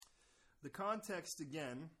The context,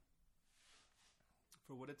 again,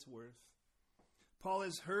 for what it's worth, Paul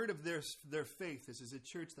has heard of their faith. This is a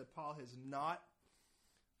church that Paul has not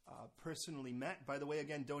personally met. By the way,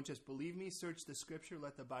 again, don't just believe me. Search the Scripture.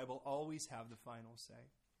 Let the Bible always have the final say.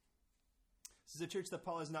 This is a church that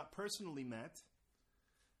Paul has not personally met.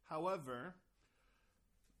 However,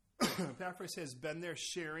 Epaphras has been there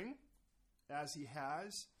sharing, as he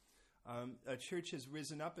has. A church has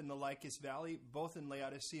risen up in the Lycus Valley, both in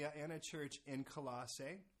Laodicea and a church in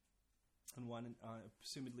Colossae, and one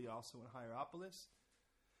presumably also in Hierapolis.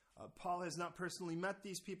 Paul has not personally met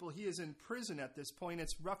these people. He is in prison at this point.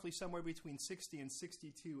 It's roughly somewhere between 60 and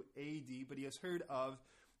 62 AD, but he has heard of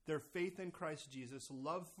their faith in Christ Jesus,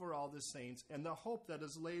 love for all the saints, and the hope that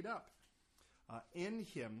is laid up in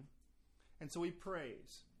him. And so he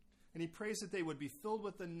prays. And he prays that they would be filled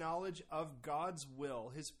with the knowledge of God's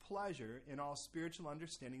will, his pleasure in all spiritual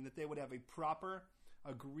understanding, that they would have a proper,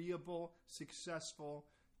 agreeable, successful,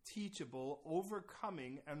 teachable,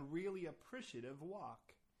 overcoming, and really appreciative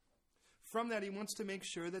walk. From that, he wants to make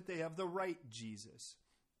sure that they have the right Jesus.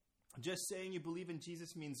 Just saying you believe in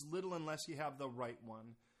Jesus means little unless you have the right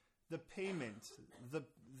one. The payment,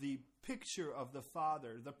 the picture of the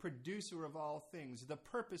Father, the producer of all things, the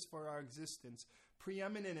purpose for our existence,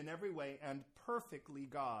 preeminent in every way and perfectly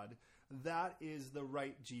God. That is the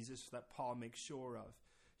right Jesus that Paul makes sure of.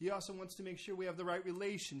 He also wants to make sure we have the right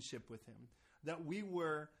relationship with him, that we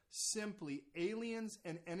were simply aliens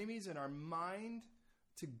and enemies in our mind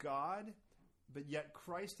to God, but yet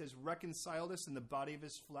Christ has reconciled us in the body of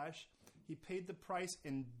his flesh. He paid the price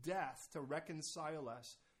in death to reconcile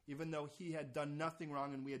us, even though he had done nothing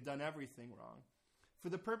wrong and we had done everything wrong, for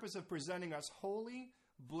the purpose of presenting us holy,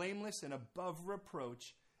 blameless, and above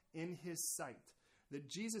reproach in his sight. That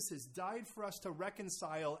Jesus has died for us to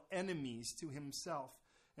reconcile enemies to himself.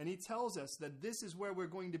 And he tells us that this is where we're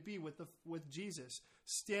going to be with Jesus,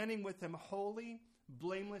 standing with him holy,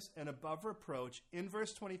 blameless, and above reproach. In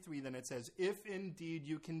verse 23, then it says, if indeed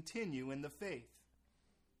you continue in the faith.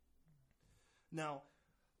 Now,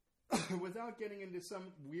 without getting into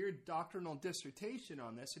some weird doctrinal dissertation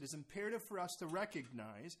on this, it is imperative for us to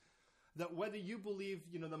recognize that whether you believe,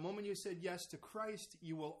 the moment you said yes to Christ,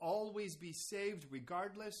 you will always be saved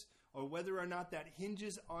regardless, or whether or not that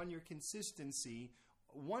hinges on your consistency,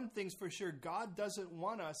 one thing's for sure, God doesn't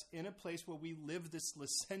want us in a place where we live this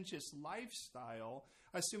licentious lifestyle,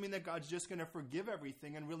 assuming that God's just going to forgive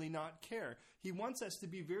everything and really not care. He wants us to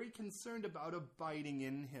be very concerned about abiding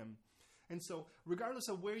in him. And so, regardless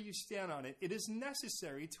of where you stand on it, it is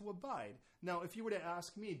necessary to abide. Now, if you were to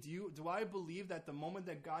ask me, do I believe that the moment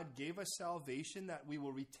that God gave us salvation, that we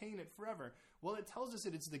will retain it forever? Well, it tells us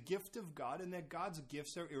that it's the gift of God and that God's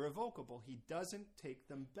gifts are irrevocable. He doesn't take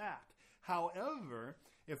them back. However,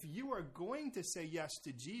 if you are going to say yes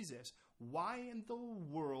to Jesus, why in the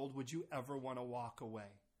world would you ever want to walk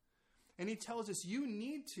away? And he tells us you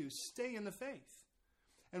need to stay in the faith.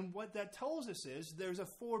 And what that tells us is there's a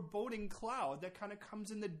foreboding cloud that kind of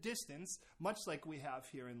comes in the distance, much like we have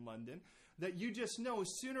here in London, that you just know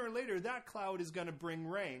sooner or later that cloud is going to bring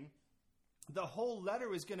rain. The whole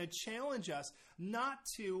letter is going to challenge us not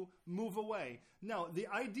to move away. Now, the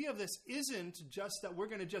idea of this isn't just that we're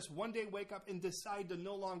going to just one day wake up and decide to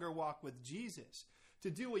no longer walk with Jesus. To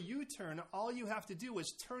do a U-turn, all you have to do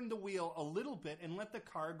is turn the wheel a little bit and let the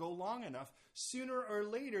car go long enough. Sooner or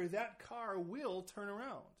later, that car will turn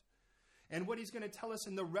around. And what he's going to tell us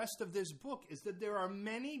in the rest of this book is that there are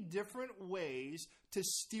many different ways to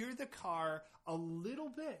steer the car a little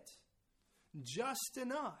bit, just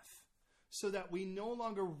enough, so that we no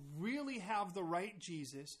longer really have the right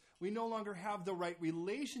Jesus, we no longer have the right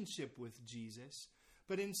relationship with Jesus,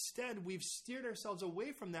 but instead we've steered ourselves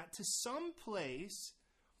away from that to some place,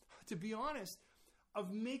 to be honest,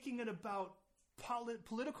 of making it about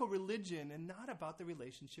political religion and not about the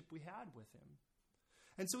relationship we had with him.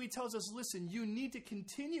 And so he tells us, listen, you need to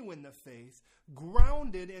continue in the faith,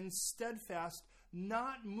 grounded and steadfast,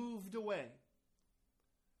 not moved away.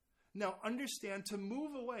 Now, understand, to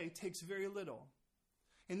move away takes very little.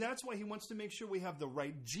 And that's why he wants to make sure we have the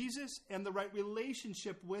right Jesus and the right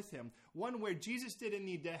relationship with him. One where Jesus didn't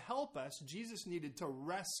need to help us, Jesus needed to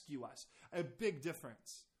rescue us. A big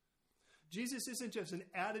difference. Jesus isn't just an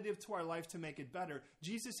additive to our life to make it better.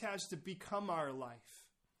 Jesus has to become our life.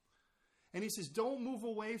 And he says, don't move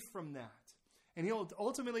away from that. And he'll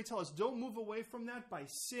ultimately tell us, don't move away from that by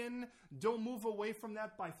sin. Don't move away from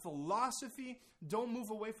that by philosophy. Don't move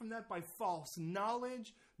away from that by false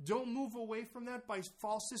knowledge. Don't move away from that by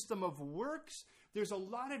false system of works. There's a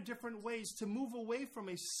lot of different ways to move away from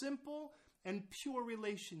a simple and pure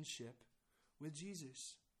relationship with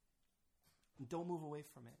Jesus. And don't move away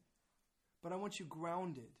from it. but I want you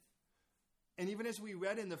grounded. And even as we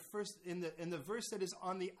read in the verse that is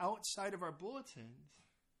on the outside of our bulletins,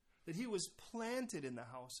 that he was planted in the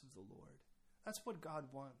house of the Lord. That's what God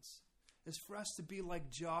wants, is for us to be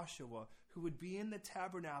like Joshua, who would be in the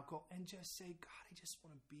tabernacle and just say, God, I just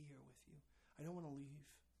want to be here with you. I don't want to leave.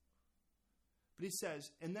 But he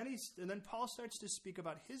says, and then Paul starts to speak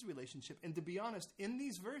about his relationship. And to be honest, in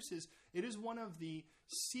these verses, it is one of the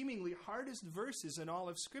seemingly hardest verses in all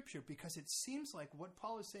of Scripture, because it seems like what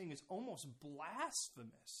Paul is saying is almost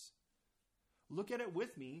blasphemous. Look at it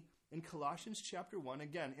with me in Colossians chapter 1,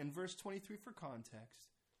 again, in verse 23 for context.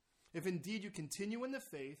 If indeed you continue in the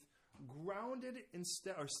faith, grounded and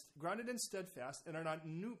steadfast, and are not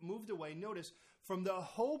moved away, notice, from the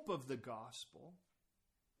hope of the gospel.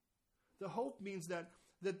 The hope means that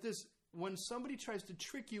this, when somebody tries to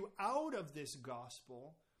trick you out of this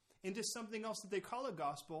gospel into something else that they call a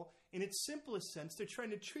gospel, in its simplest sense, they're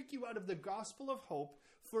trying to trick you out of the gospel of hope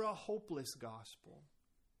for a hopeless gospel.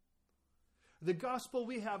 The gospel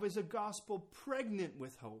we have is a gospel pregnant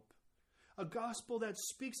with hope. A gospel that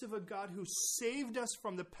speaks of a God who saved us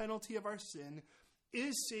from the penalty of our sin,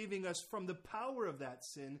 is saving us from the power of that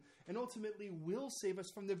sin, and ultimately will save us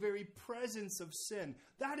from the very presence of sin.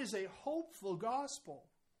 That is a hopeful gospel.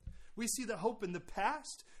 We see the hope in the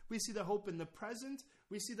past, we see the hope in the present,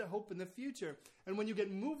 we see the hope in the future. And when you get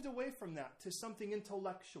moved away from that to something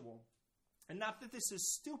intellectual, and not that this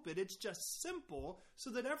is stupid, it's just simple, so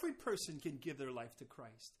that every person can give their life to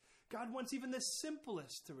Christ. God wants even the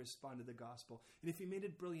simplest to respond to the gospel. And if he made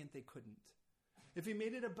it brilliant, they couldn't. If he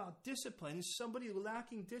made it about discipline, somebody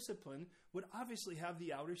lacking discipline would obviously have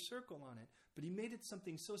the outer circle on it. But he made it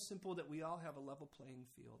something so simple that we all have a level playing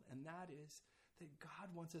field. And that is that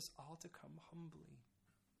God wants us all to come humbly.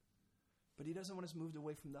 But he doesn't want us moved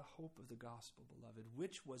away from the hope of the gospel, beloved,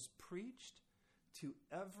 which was preached to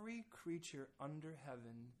every creature under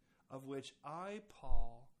heaven, of which I,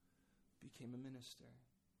 Paul, became a minister.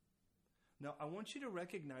 Now, I want you to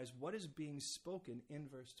recognize what is being spoken in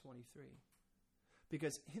verse 23.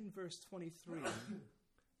 Because in verse 23,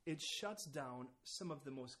 it shuts down some of the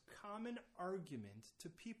most common argument to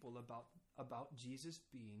people about Jesus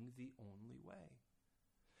being the only way.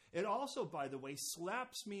 It also, by the way,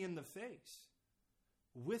 slaps me in the face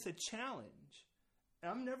with a challenge.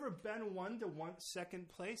 I've never been one to want second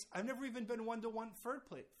place. I've never even been one to want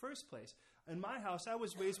first place. In my house, I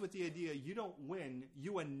was raised with the idea you don't win,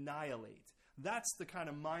 you annihilate. That's the kind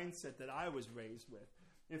of mindset that I was raised with.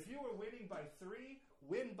 If you were winning by 3,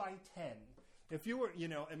 win by 10. If you were,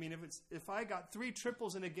 if I got 3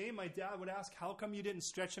 triples in a game, my dad would ask, how come you didn't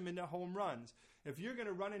stretch them into home runs? If you're going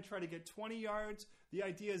to run and try to get 20 yards, the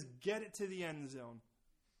idea is get it to the end zone.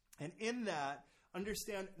 And in that,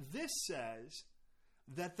 understand, this says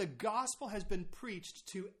that the gospel has been preached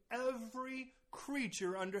to every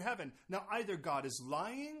creature under heaven. Now, either God is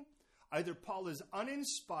lying, either Paul is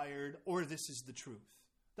uninspired, or this is the truth.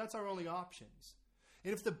 That's our only options.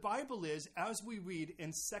 And if the Bible is, as we read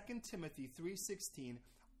in 2 Timothy 3:16,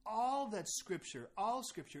 all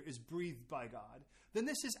Scripture is breathed by God, then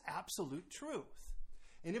this is absolute truth.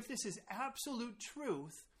 And if this is absolute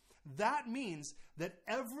truth, that means that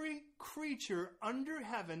every creature under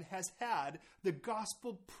heaven has had the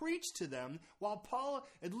gospel preached to them, while Paul,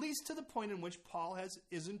 at least to the point in which Paul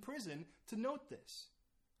is in prison, to note this.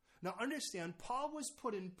 Now understand, Paul was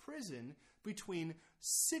put in prison between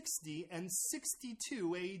 60 and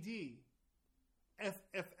 62 AD.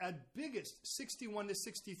 If at biggest, 61 to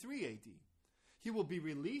 63 AD. He will be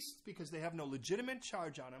released because they have no legitimate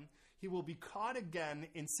charge on him. He will be caught again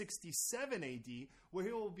in 67 AD, where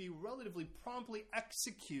he will be relatively promptly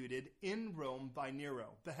executed in Rome by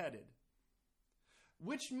Nero, beheaded.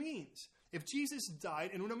 Which means, if Jesus died,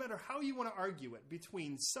 and no matter how you want to argue it,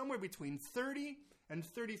 somewhere between 30 and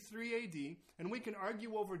 33 AD, and we can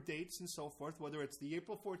argue over dates and so forth, whether it's the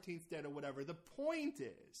April 14th date or whatever, the point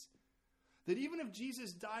is that even if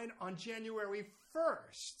Jesus died on January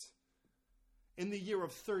 1st, in the year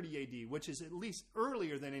of 30 AD, which is at least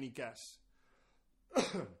earlier than any guess.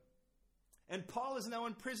 And Paul is now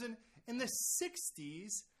in prison in the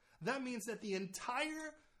 60s. That means that the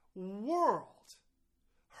entire world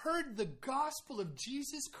heard the gospel of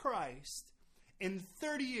Jesus Christ in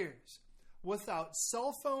 30 years without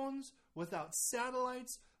cell phones, without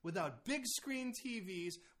satellites, without big screen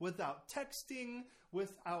TVs, without texting,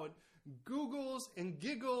 without Googles and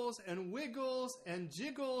giggles and wiggles and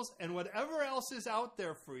jiggles and whatever else is out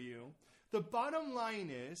there for you. The bottom line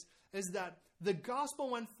is that the gospel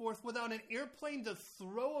went forth without an airplane to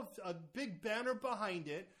throw a big banner behind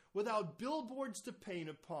it, without billboards to paint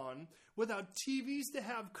upon, without TVs to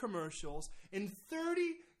have commercials. In 30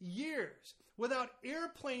 years without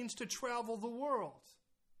airplanes to travel the world.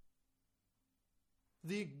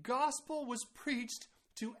 The gospel was preached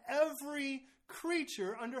to every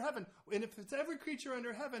creature under heaven. And if it's every creature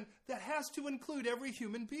under heaven, that has to include every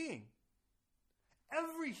human being.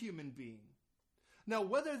 Every human being. Now,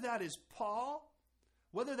 whether that is Paul,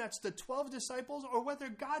 whether that's the 12 disciples, or whether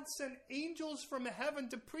God sent angels from heaven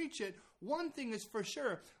to preach it, one thing is for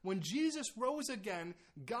sure. When Jesus rose again,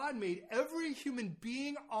 God made every human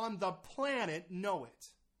being on the planet know it.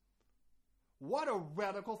 What a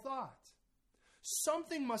radical thought.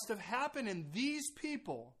 Something must have happened in these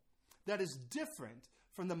people that is different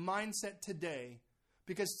from the mindset today.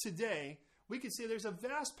 Because today, we could say there's a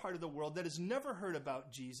vast part of the world that has never heard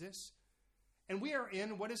about Jesus. And we are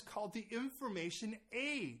in what is called the information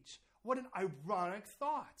age. What an ironic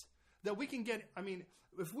thought. That we can get,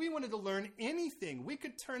 if we wanted to learn anything, we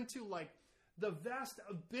could turn to like the vast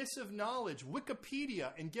abyss of knowledge,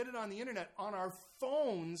 Wikipedia, and get it on the internet on our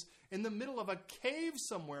phones in the middle of a cave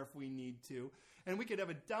somewhere if we need to. And we could have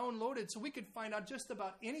it downloaded so we could find out just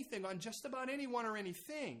about anything on just about anyone or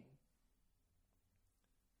anything.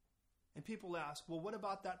 And people ask, well, what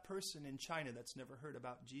about that person in China that's never heard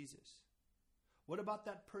about Jesus? What about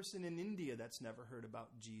that person in India that's never heard about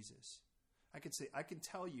Jesus? I can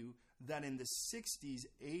tell you that in the 60s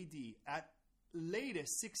AD, at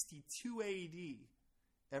latest 62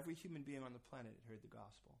 AD, every human being on the planet had heard the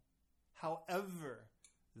gospel. However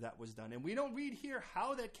that was done. And we don't read here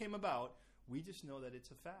how that came about. We just know that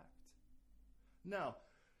it's a fact. Now,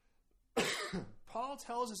 Paul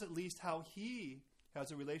tells us at least how he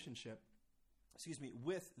has a relationship,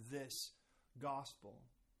 with this gospel.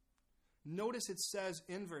 Notice it says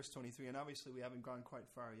in verse 23, and obviously we haven't gone quite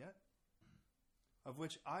far yet, of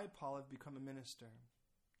which I, Paul, have become a minister.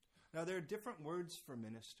 Now, there are different words for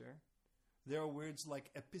minister. There are words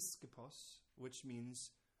like episkopos, which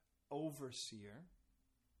means overseer.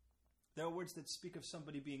 There are words that speak of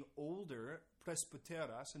somebody being older,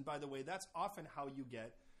 presbyteros, and by the way, that's often how you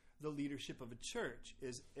get the leadership of a church,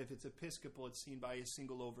 is if it's episcopal, it's seen by a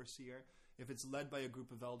single overseer. If it's led by a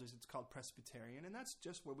group of elders, it's called presbyterian, and that's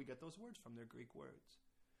just where we get those words from. They're Greek words.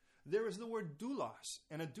 There is the word doulos,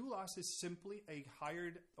 and a doulos is simply a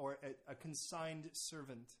hired or a consigned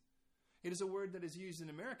servant. It is a word that is used in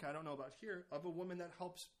America, I don't know about here, of a woman that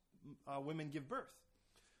helps women give birth.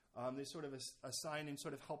 They sort of assign and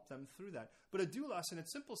sort of help them through that. But a doulos, in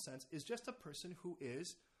its simple sense, is just a person who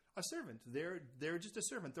is a servant. They're just a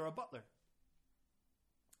servant. They're a butler.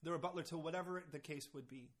 They're a butler to whatever the case would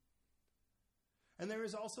be. And there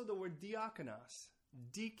is also the word diakonos.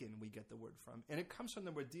 Deacon, we get the word from. And it comes from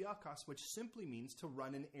the word diakos, which simply means to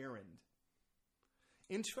run an errand.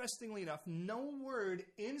 Interestingly enough, no word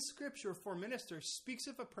in Scripture for minister speaks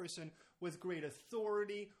of a person with great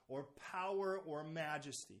authority or power or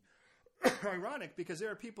majesty. Ironic, because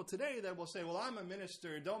there are people today that will say, well, I'm a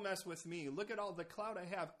minister, don't mess with me, look at all the clout I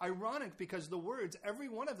have. Ironic, because the words, every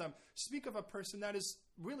one of them, speak of a person that is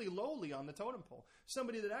really lowly on the totem pole.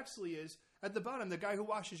 Somebody that actually is at the bottom, the guy who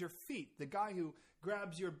washes your feet, the guy who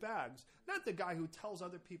grabs your bags, not the guy who tells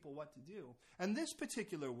other people what to do. And this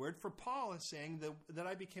particular word for Paul is saying that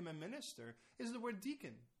I became a minister is the word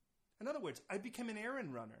deacon. In other words, I became an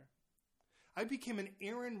errand runner. I became an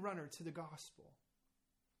errand runner to the gospel.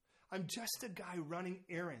 I'm just a guy running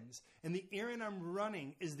errands. And the errand I'm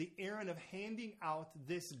running is the errand of handing out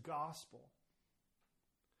this gospel.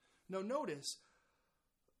 Now notice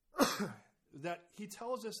that he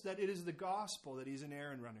tells us that it is the gospel that he's an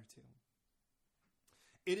errand runner to.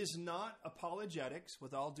 It is not apologetics,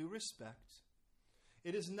 with all due respect.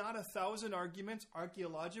 It is not 1,000 arguments,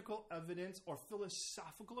 archaeological evidence, or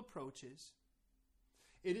philosophical approaches.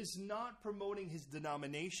 It is not promoting his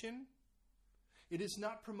denomination. It is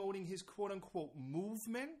not promoting his quote-unquote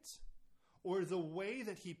movement or the way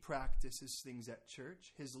that he practices things at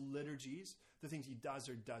church, his liturgies, the things he does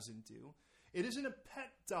or doesn't do. It isn't a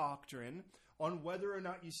pet doctrine on whether or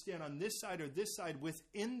not you stand on this side or this side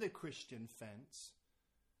within the Christian fence.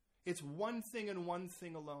 It's one thing and one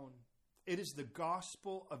thing alone. It is the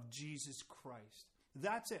gospel of Jesus Christ.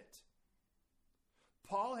 That's it.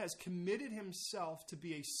 Paul has committed himself to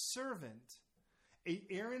be a servant, an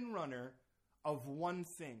errand runner of one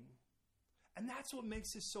thing. And that's what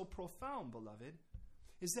makes this so profound, beloved,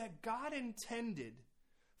 is that God intended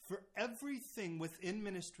for everything within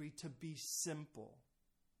ministry to be simple.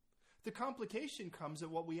 The complication comes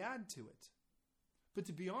at what we add to it. But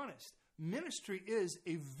to be honest, ministry is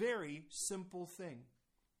a very simple thing.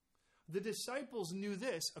 The disciples knew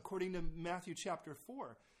this according to Matthew chapter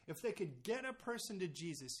 4. If they could get a person to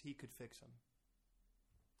Jesus, he could fix them.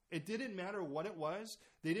 It didn't matter what it was.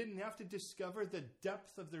 They didn't have to discover the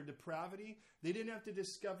depth of their depravity. They didn't have to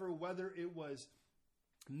discover whether it was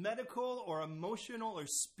medical or emotional or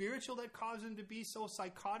spiritual that caused them to be so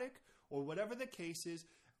psychotic or whatever the case is.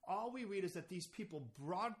 All we read is that these people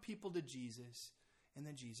brought people to Jesus and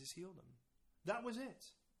then Jesus healed them. That was it.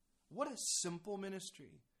 What a simple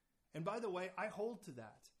ministry. And by the way, I hold to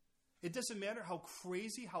that. It doesn't matter how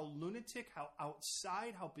crazy, how lunatic, how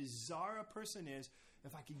outside, how bizarre a person is.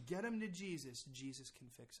 If I can get him to Jesus, Jesus can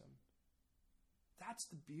fix him. That's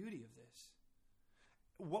the beauty of this.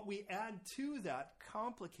 What we add to that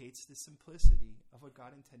complicates the simplicity of what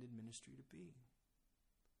God intended ministry to be.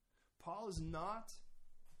 Paul is not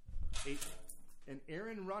an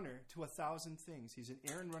errand runner to 1,000 things. He's an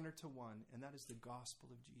errand runner to one, and that is the gospel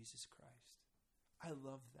of Jesus Christ. I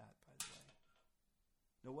love that, by the way.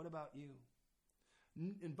 Now, what about you?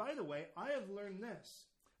 And by the way, I have learned this,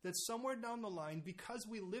 that somewhere down the line, because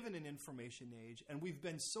we live in an information age, and we've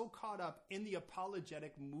been so caught up in the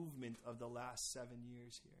apologetic movement of the last 7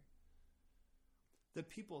 years here, that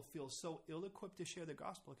people feel so ill-equipped to share the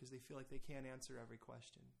gospel because they feel like they can't answer every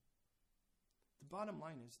question. The bottom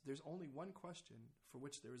line is, there's only one question for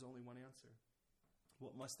which there is only one answer.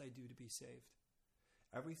 What must I do to be saved?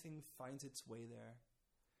 Everything finds its way there,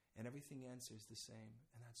 and everything answers the same,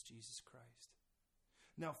 and that's Jesus Christ.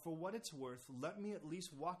 Now, for what it's worth, let me at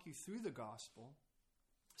least walk you through the gospel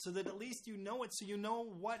so that at least you know it, so you know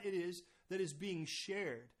what it is that is being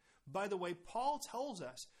shared. By the way, Paul tells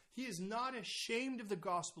us he is not ashamed of the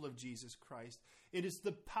gospel of Jesus Christ. It is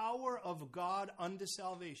the power of God unto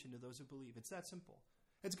salvation to those who believe. It's that simple.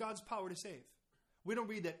 It's God's power to save. We don't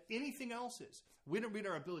read that anything else is. We don't read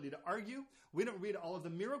our ability to argue. We don't read all of the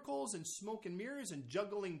miracles and smoke and mirrors and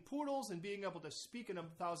juggling poodles and being able to speak in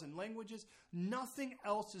 1,000 languages. Nothing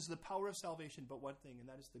else is the power of salvation but one thing, and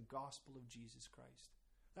that is the gospel of Jesus Christ.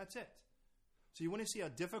 That's it. So you want to see how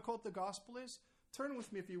difficult the gospel is? Turn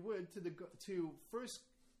with me, if you would, to 1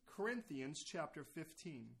 Corinthians chapter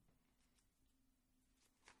 15.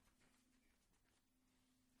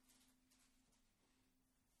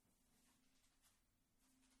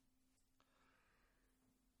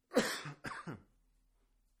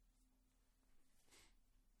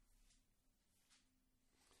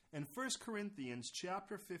 In 1 Corinthians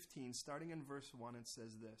chapter 15, starting in verse 1, it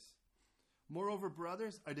says this: Moreover,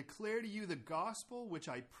 brothers, I declare to you the gospel which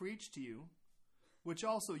I preached to you, which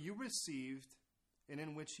also you received, and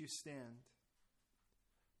in which you stand,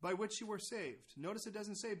 by which you were saved. Notice it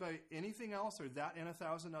doesn't say by anything else or that and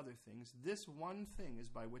 1,000 other things. This one thing is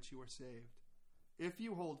by which you are saved. If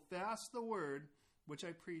you hold fast the word which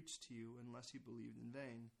I preached to you, unless you believed in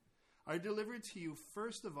vain. I delivered to you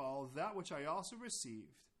first of all that which I also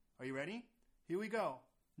received. Are you ready? Here we go.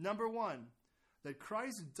 Number 1, that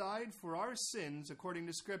Christ died for our sins according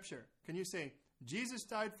to Scripture. Can you say, Jesus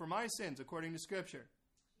died for my sins according to Scripture?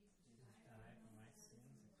 Jesus died for my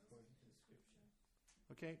sins according to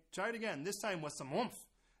Scripture. Okay, try it again. This time with some oomph.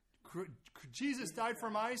 Jesus died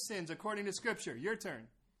for my sins according to Scripture. Your turn.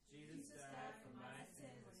 Jesus died for my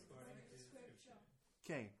sins according to Scripture.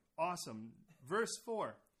 Okay, awesome. Verse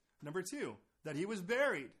 4. Number 2, that he was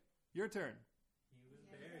buried. Your turn. He was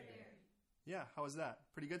buried. Yeah, how is that?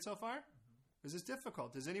 Pretty good so far? Is this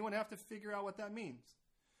difficult? Does anyone have to figure out what that means?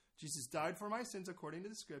 Jesus died for my sins according to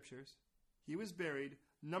the Scriptures. He was buried.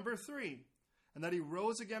 Number 3, and that he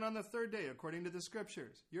rose again on the 3rd day according to the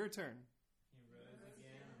Scriptures. Your turn. He rose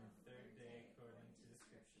again on the 3rd day according to the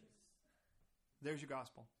Scriptures. There's your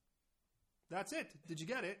gospel. That's it. Did you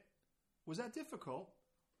get it? Was that difficult?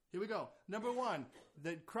 Here we go. Number 1,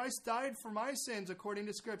 that Christ died for my sins according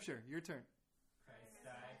to Scripture. Your turn. Christ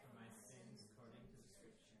died for my sins according to the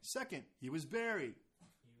Scripture. Second, he was buried.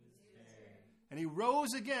 He was buried. And he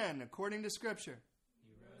rose again according to Scripture.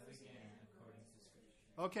 He rose again according to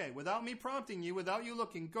Scripture. Okay, without me prompting you, without you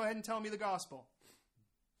looking, go ahead and tell me the gospel.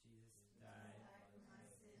 Jesus died for my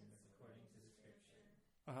sins according to the Scripture.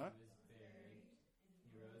 Uh-huh. He was buried.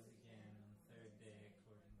 He rose again on the 3rd day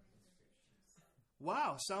according to the Scriptures.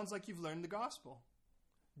 Wow, sounds like you've learned the gospel.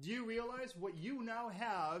 Do you realize what you now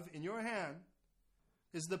have in your hand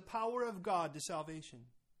is the power of God to salvation?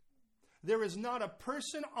 There is not a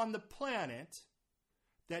person on the planet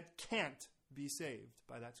that can't be saved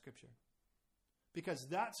by that Scripture. Because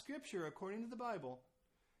that Scripture, according to the Bible,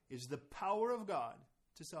 is the power of God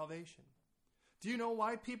to salvation. Do you know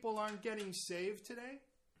why people aren't getting saved today?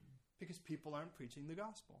 Because people aren't preaching the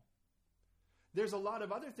gospel. There's a lot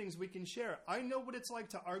of other things we can share. I know what it's like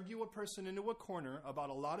to argue a person into a corner about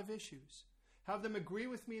a lot of issues. Have them agree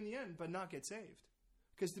with me in the end, but not get saved.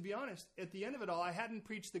 Because to be honest, at the end of it all, I hadn't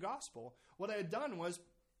preached the gospel. What I had done was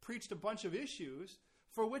preached a bunch of issues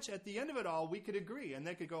for which at the end of it all, we could agree. And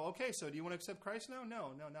they could go, okay, so do you want to accept Christ now?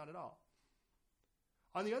 No, not at all.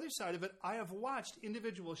 On the other side of it, I have watched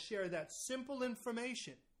individuals share that simple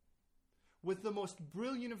information with the most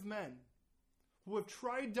brilliant of men who have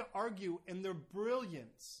tried to argue in their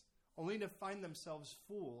brilliance only to find themselves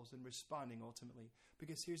fools in responding ultimately.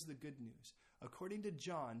 Because here's the good news. According to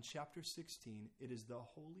John chapter 16, it is the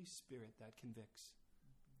Holy Spirit that convicts.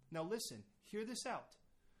 Now listen, hear this out.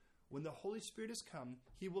 When the Holy Spirit has come,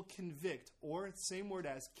 he will convict, or same word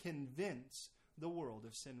as convince, the world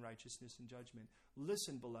of sin, righteousness, and judgment.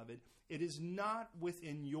 Listen, beloved, it is not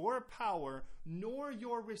within your power nor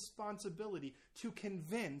your responsibility to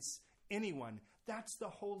convince anyone. That's the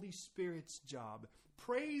Holy Spirit's job.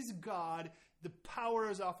 Praise God, the power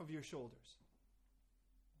is off of your shoulders.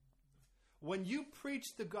 When you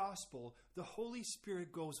preach the gospel, the Holy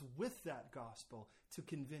Spirit goes with that gospel to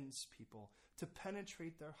convince people, to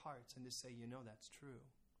penetrate their hearts and to say, you know, that's true.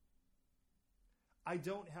 I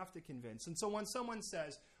don't have to convince. And so when someone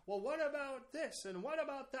says, well, what about this? And what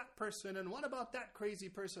about that person? And what about that crazy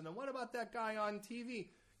person? And what about that guy on TV?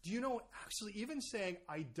 Do you know, actually, even saying,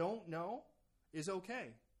 I don't know is okay.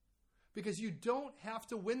 Because you don't have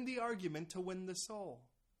to win the argument to win the soul.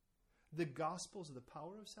 The gospel is the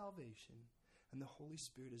power of salvation, and the Holy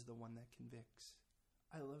Spirit is the one that convicts.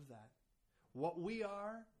 I love that. What we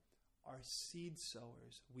are seed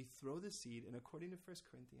sowers. We throw the seed, and according to 1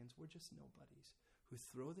 Corinthians, we're just nobodies who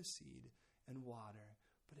throw the seed and water,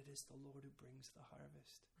 but it is the Lord who brings the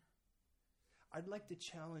harvest. I'd like to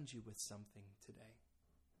challenge you with something today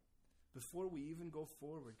before we even go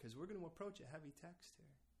forward, because we're going to approach a heavy text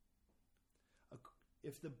here.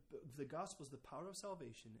 If the gospel is the power of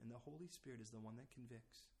salvation and the Holy Spirit is the one that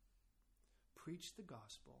convicts, preach the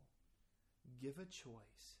gospel, give a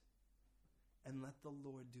choice, and let the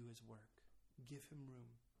Lord do his work. Give him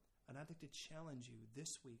room. And I'd like to challenge you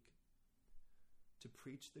this week to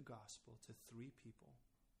preach the gospel to 3 people.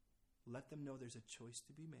 Let them know there's a choice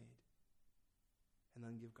to be made, and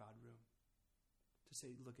then give God room. To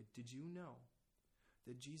say, look, did you know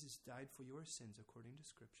that Jesus died for your sins according to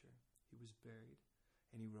Scripture? He was buried,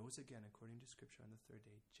 and he rose again according to Scripture on the 3rd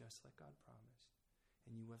day, just like God promised.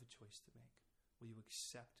 And you have a choice to make. Will you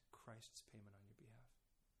accept Christ's payment on your behalf?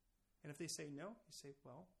 And if they say no, you say,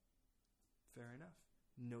 well, fair enough.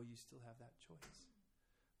 No, you still have that choice.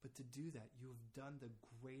 But to do that, you have done the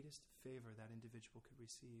greatest favor that individual could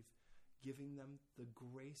receive, giving them the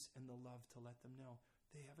grace and the love to let them know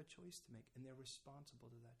they have a choice to make, and they're responsible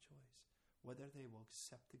to that choice, whether they will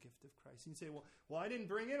accept the gift of Christ. And you say, well, I didn't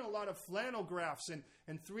bring in a lot of flannel graphs and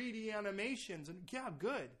 3D animations. And yeah,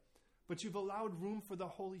 good. But you've allowed room for the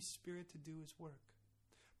Holy Spirit to do his work.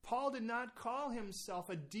 Paul did not call himself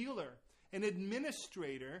a dealer, an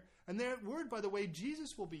administrator. And that word, by the way,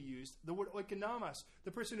 Jesus will be used, the word oikonomos,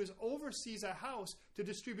 the person who oversees a house to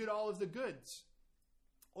distribute all of the goods.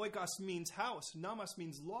 Oikos means house. Nomos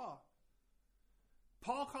means law.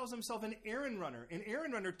 Paul calls himself an errand runner. An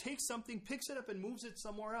errand runner takes something, picks it up, and moves it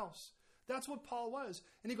somewhere else. That's what Paul was.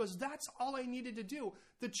 And he goes, that's all I needed to do.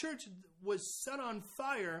 The church was set on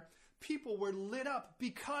fire. People were lit up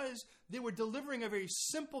because they were delivering a very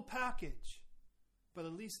simple package. But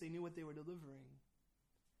at least they knew what they were delivering.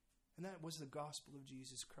 And that was the gospel of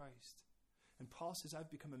Jesus Christ. And Paul says, I've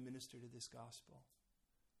become a minister to this gospel.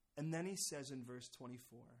 And then he says in verse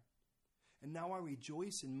 24, and now I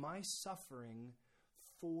rejoice in my suffering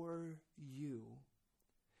for you,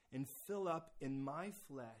 and fill up in my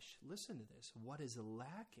flesh, listen to this, what is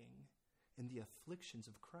lacking in the afflictions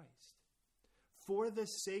of Christ, for the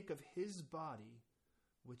sake of his body,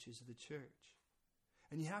 which is the church.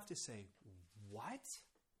 And you have to say, what?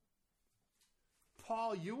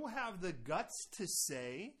 Paul, you have the guts to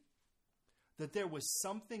say that there was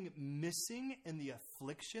something missing in the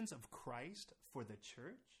afflictions of Christ for the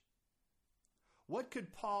church? What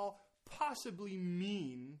could Paul possibly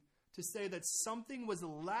mean to say that something was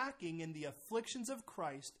lacking in the afflictions of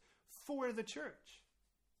Christ for the church?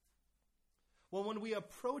 Well, when we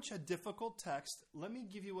approach a difficult text, let me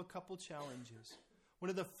give you a couple challenges. One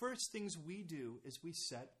of the first things we do is we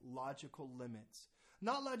set logical limits.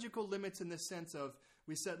 Not logical limits in the sense of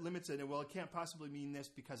we set limits and, well, it can't possibly mean this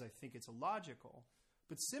because I think it's illogical.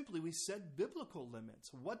 But simply we set biblical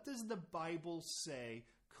limits. What does the Bible say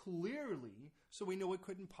clearly so we know it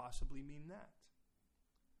couldn't possibly mean that?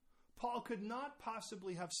 Paul could not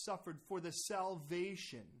possibly have suffered for the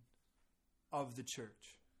salvation of the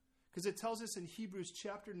church. Because it tells us in Hebrews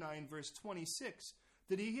chapter 9, verse 26,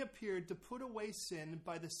 that he appeared to put away sin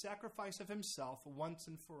by the sacrifice of himself once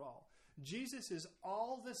and for all. Jesus is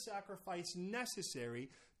all the sacrifice necessary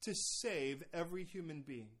to save every human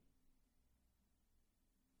being.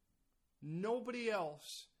 Nobody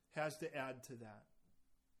else has to add to that.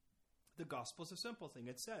 The gospel is a simple thing.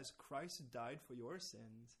 It says, Christ died for your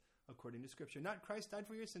sins according to Scripture. Not Christ died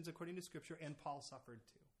for your sins according to Scripture, and Paul suffered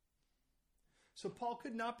too. So Paul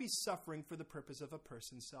could not be suffering for the purpose of a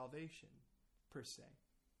person's salvation, per se.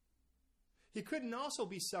 He couldn't also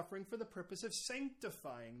be suffering for the purpose of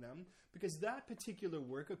sanctifying them, because that particular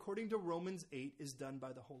work, according to Romans 8, is done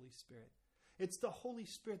by the Holy Spirit. It's the Holy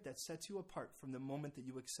Spirit that sets you apart from the moment that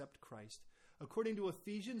you accept Christ. According to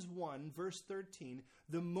Ephesians 1, verse 13,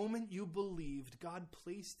 the moment you believed, God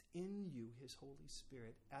placed in you His Holy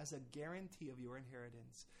Spirit as a guarantee of your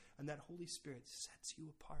inheritance. And that Holy Spirit sets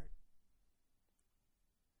you apart.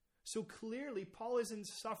 So clearly, Paul isn't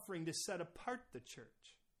suffering to set apart the church.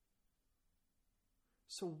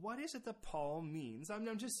 So what is it that Paul means? I'm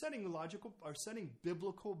just setting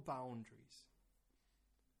biblical boundaries.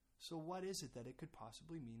 So what is it that it could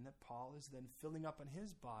possibly mean that Paul is then filling up on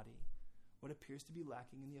his body what appears to be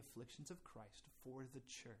lacking in the afflictions of Christ for the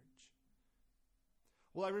church?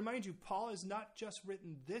 Well, I remind you, Paul has not just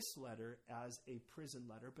written this letter as a prison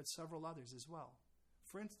letter, but several others as well.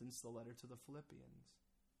 For instance, the letter to the Philippians.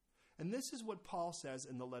 And this is what Paul says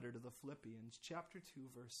in the letter to the Philippians, chapter 2,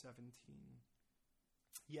 verse 17.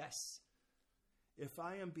 Yes, if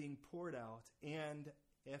I am being poured out, and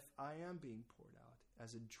if I am being poured out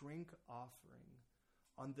as a drink offering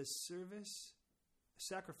on the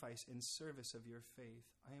sacrifice in service of your faith,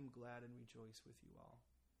 I am glad and rejoice with you all.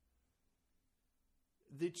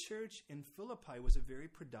 The church in Philippi was a very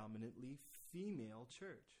predominantly female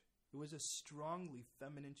church. It was a strongly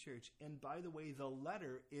feminine church. And by the way, the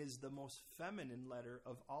letter is the most feminine letter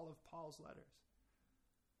of all of Paul's letters.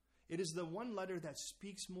 It is the one letter that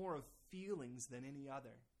speaks more of feelings than any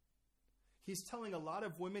other. He's telling a lot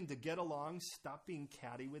of women to get along, stop being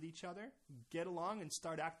catty with each other, get along and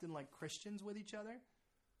start acting like Christians with each other.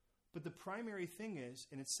 But the primary thing is,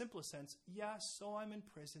 in its simplest sense, yes, so I'm in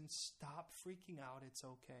prison, stop freaking out, it's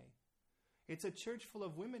okay. It's a church full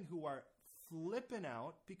of women who are flipping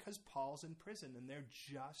out because Paul's in prison and they're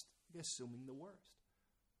just assuming the worst.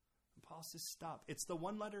 And Paul says, stop. It's the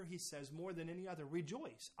one letter he says more than any other,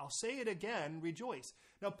 rejoice. I'll say it again, rejoice.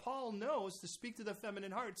 Now, Paul knows to speak to the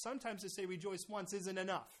feminine heart, sometimes to say rejoice once isn't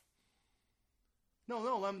enough. No,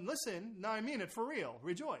 listen, now I mean it for real,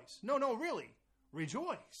 rejoice. No, really,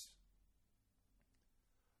 rejoice.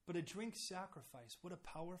 But a drink sacrifice, what a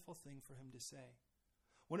powerful thing for him to say.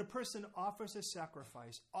 When a person offers a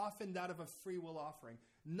sacrifice, often that of a free will offering,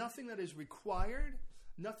 nothing that is required,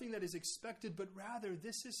 nothing that is expected, but rather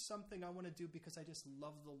this is something I want to do because I just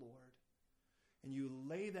love the Lord. And you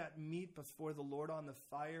lay that meat before the Lord on the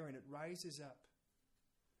fire and it rises up.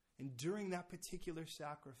 And during that particular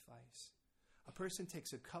sacrifice, a person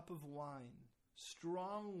takes a cup of wine,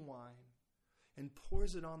 strong wine, and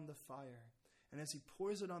pours it on the fire. And as he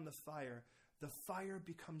pours it on the fire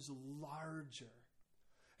becomes larger.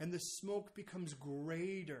 And the smoke becomes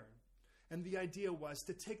greater. And the idea was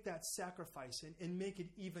to take that sacrifice and make it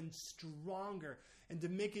even stronger. And to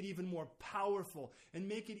make it even more powerful. And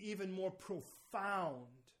make it even more profound.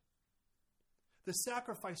 The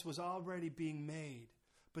sacrifice was already being made.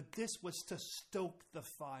 But this was to stoke the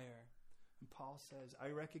fire. And Paul says,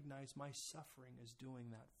 I recognize my suffering is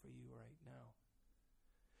doing that for you right now.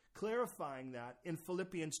 Clarifying that, in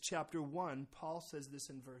Philippians chapter 1, Paul says this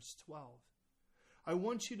in verse 12. I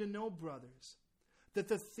want you to know, brothers, that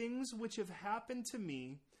the things which have happened to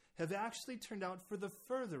me have actually turned out for the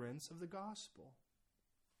furtherance of the gospel,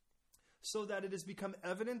 so that it has become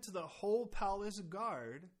evident to the whole palace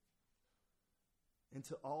guard and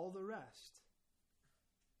to all the rest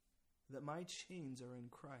that my chains are in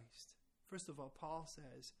Christ. First of all, Paul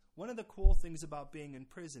says, one of the cool things about being in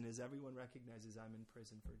prison is everyone recognizes I'm in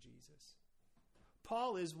prison for Jesus.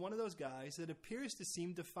 Paul is one of those guys that appears to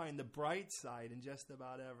seem to find the bright side in just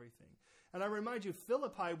about everything. And I remind you,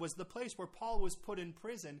 Philippi was the place where Paul was put in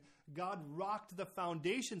prison. God rocked the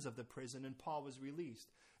foundations of the prison and Paul was released.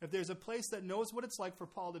 If there's a place that knows what it's like for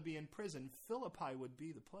Paul to be in prison, Philippi would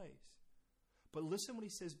be the place. But listen what he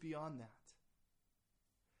says beyond that.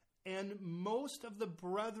 And most of the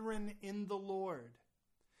brethren in the Lord,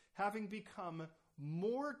 having become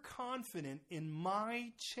more confident in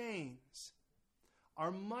my chains,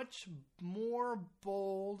 are much more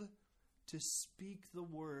bold to speak the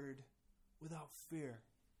word without fear.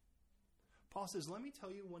 Paul says, let me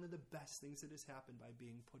tell you one of the best things that has happened by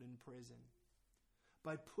being put in prison.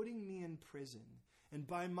 By putting me in prison and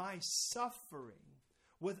by my suffering,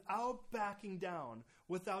 without backing down,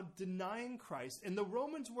 without denying Christ. And the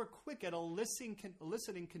Romans were quick at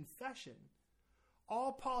eliciting confession.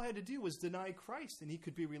 All Paul had to do was deny Christ and he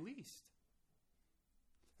could be released.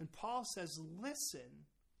 And Paul says, listen,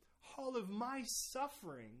 all of my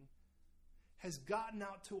suffering has gotten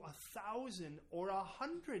out to 1,000 or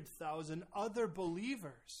 100,000 other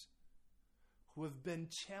believers who have been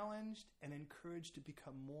challenged and encouraged to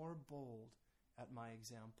become more bold at my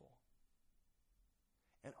example.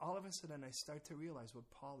 And all of a sudden I start to realize what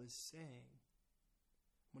Paul is saying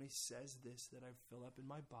when he says this, that I fill up in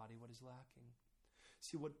my body what is lacking.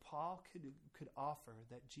 See, what Paul could offer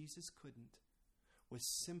that Jesus couldn't was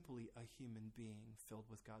simply a human being filled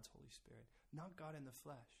with God's Holy Spirit, not God in the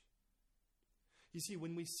flesh. You see,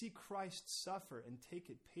 when we see Christ suffer and take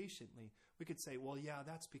it patiently, we could say, well, yeah,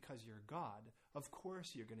 that's because you're God. Of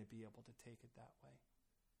course you're going to be able to take it that way.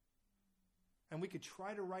 And we could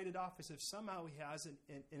try to write it off as if somehow he has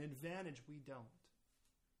an advantage we don't.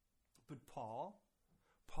 But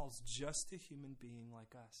Paul's just a human being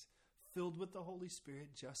like us, filled with the Holy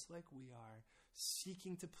Spirit just like we are,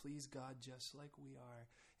 seeking to please God just like we are.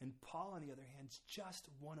 And Paul, on the other hand, is just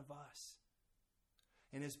one of us.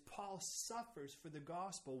 And as Paul suffers for the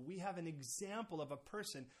gospel, we have an example of a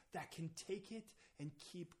person that can take it and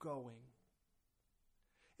keep going.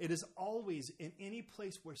 It is always, in any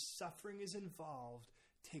place where suffering is involved,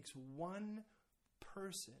 takes one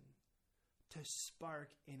person to spark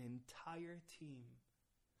an entire team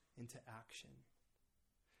into action.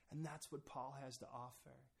 And that's what Paul has to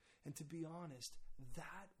offer. And to be honest,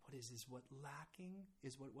 what is lacking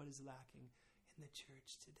in the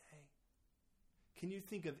church today. Can you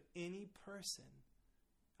think of any person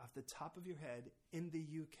off the top of your head in the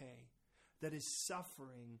UK that is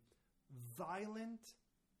suffering violent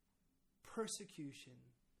persecution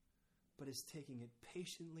but is taking it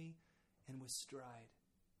patiently and with stride?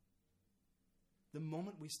 The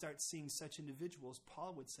moment we start seeing such individuals,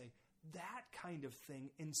 Paul would say, that kind of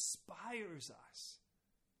thing inspires us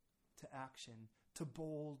to action, to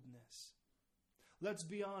boldness. Let's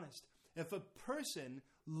be honest. If a person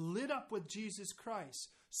lit up with Jesus Christ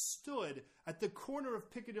stood at the corner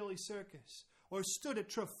of Piccadilly Circus, or stood at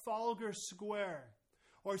Trafalgar Square,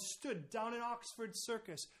 or stood down in Oxford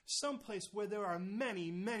Circus, someplace where there are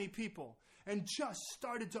many, many people, and just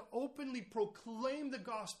started to openly proclaim the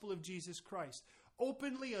gospel of Jesus Christ,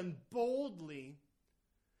 openly and boldly,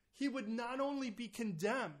 he would not only be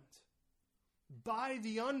condemned by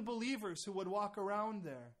the unbelievers who would walk around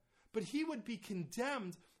there, but he would be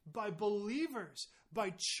condemned by believers,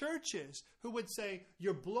 by churches who would say,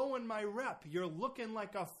 you're blowing my rep, you're looking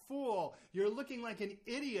like a fool, you're looking like an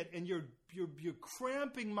idiot, and you're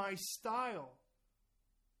cramping my style.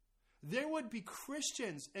 There would be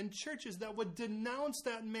Christians and churches that would denounce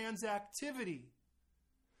that man's activity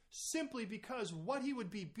simply because what he would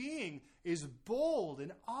be being is bold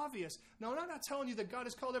and obvious. Now, I'm not telling you that God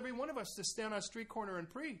has called every one of us to stand on a street corner and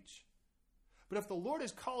preach. But if the Lord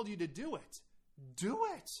has called you to do it, do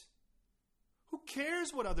it. Who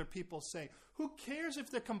cares what other people say? Who cares if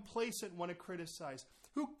the complacent want to criticize?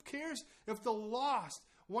 Who cares if the lost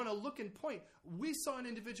want to look and point? We saw an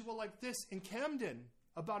individual like this in Camden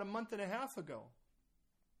about a month and a half ago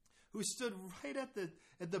who stood right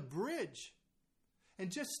at the bridge and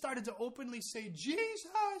just started to openly say, Jesus,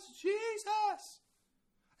 Jesus.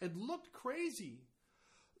 It looked crazy.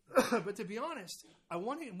 But to be honest, I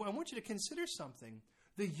want you to consider something.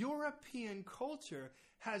 The European culture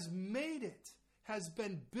has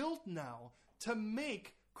been built now to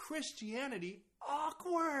make Christianity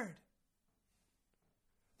awkward.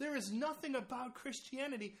 There is nothing about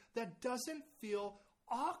Christianity that doesn't feel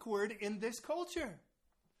awkward in this culture.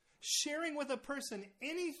 Sharing with a person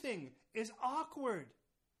anything is awkward.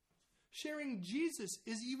 Sharing Jesus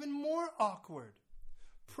is even more awkward.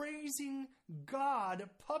 Praising God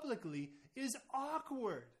publicly is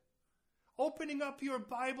awkward. Opening up your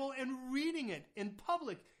Bible and reading it in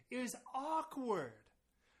public is awkward.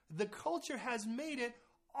 The culture has made it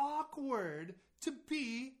awkward to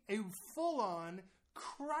be a full-on,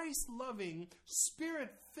 Christ-loving,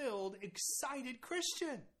 Spirit-filled, excited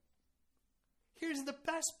Christian. Here's the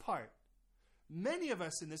best part. Many of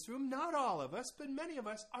us in this room, not all of us, but many of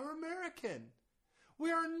us are American.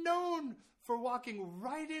 We are known for walking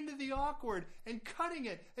right into the awkward and cutting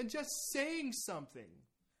it and just saying something.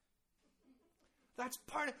 That's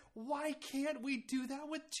part of, why can't we do that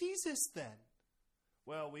with Jesus then?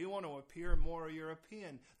 Well, we want to appear more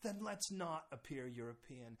European. Then let's not appear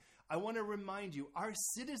European. I want to remind you, our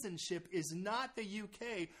citizenship is not the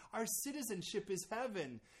UK. Our citizenship is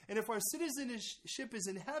heaven. And if our citizenship is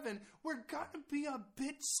in heaven, we're going to be a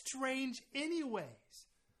bit strange anyways.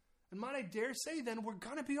 And might I dare say then, we're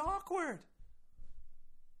going to be awkward.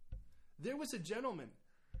 There was a gentleman,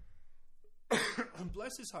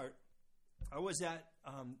 bless his heart, I was at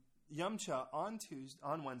Yamcha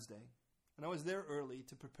on Wednesday, and I was there early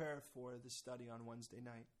to prepare for the study on Wednesday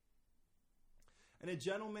night. And a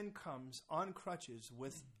gentleman comes on crutches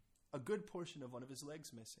with a good portion of one of his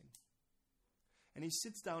legs missing. And he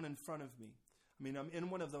sits down in front of me. I mean, I'm in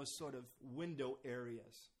one of those sort of window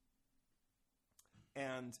areas.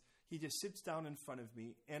 And he just sits down in front of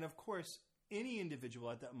me. And of course, any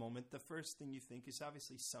individual at that moment, the first thing you think is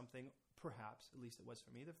obviously something, perhaps, at least it was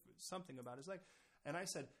for me, something about his leg. And I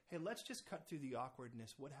said, hey, let's just cut through the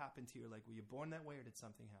awkwardness. What happened to your leg? Were you born that way or did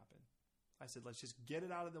something happen? I said, let's just get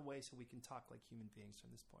it out of the way so we can talk like human beings from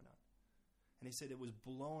this point on. And he said it was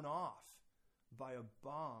blown off by a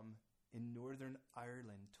bomb in Northern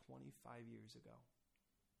Ireland 25 years ago.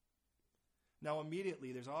 Now,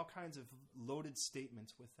 immediately, there's all kinds of loaded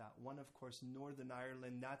statements with that. One, of course, Northern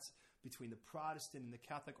Ireland, that's between the Protestant and the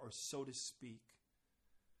Catholic, or so to speak.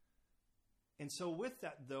 And so with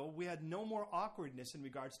that, though, we had no more awkwardness in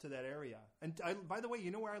regards to that area. And by the way,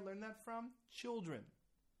 you know where I learned that from? Children.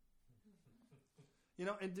 You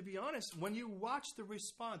know, and to be honest, when you watch the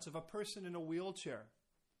response of a person in a wheelchair,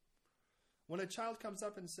 when a child comes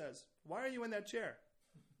up and says, why are you in that chair?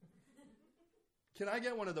 Can I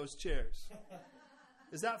get one of those chairs?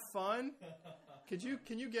 Is that fun? Can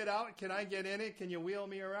you get out? Can I get in it? Can you wheel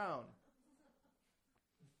me around?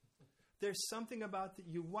 There's something about that.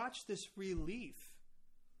 You watch this relief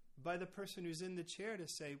by the person who's in the chair to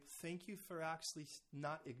say, thank you for actually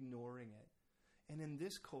not ignoring it. And in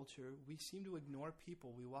this culture, we seem to ignore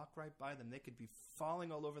people. We walk right by them. They could be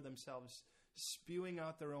falling all over themselves, spewing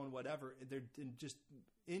out their own whatever. They're just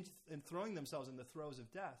throwing themselves in the throes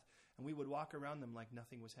of death. And we would walk around them like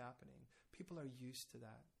nothing was happening. People are used to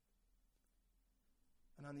that.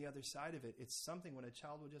 And on the other side of it, it's something when a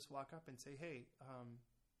child will just walk up and say, hey,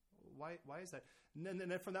 why is that? And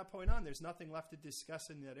then from that point on, there's nothing left to discuss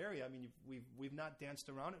in that area. I mean, we've not danced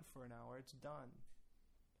around it for an hour. It's done.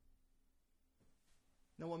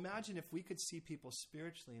 Now imagine if we could see people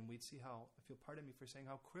spiritually and we'd see how, if you'll pardon me for saying,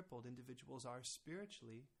 how crippled individuals are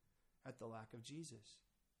spiritually at the lack of Jesus.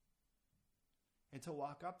 And to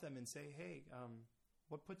walk up them and say, hey,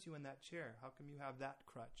 what puts you in that chair? How come you have that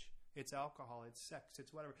crutch? It's alcohol, it's sex,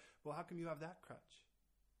 it's whatever. Well, how come you have that crutch?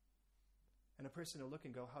 And a person will look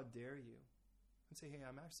and go, how dare you? And say, hey,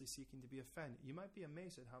 I'm actually seeking to be a friend. You might be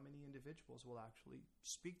amazed at how many individuals will actually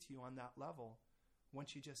speak to you on that level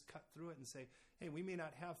once you just cut through it and say, hey, we may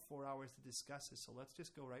not have 4 hours to discuss this, so let's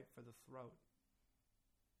just go right for the throat.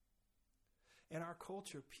 In our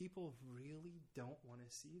culture, people really don't want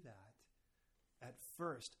to see that. At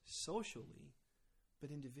first, socially, but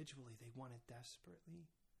individually, they want it desperately.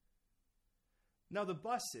 Now the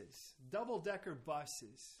buses, double-decker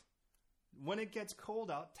buses, when it gets cold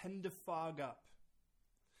out, tend to fog up.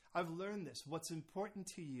 I've learned this. What's important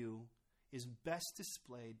to you is best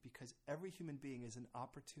displayed because every human being is an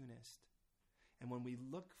opportunist. And when we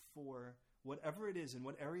look for whatever it is, in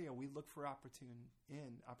what area we look for opportunity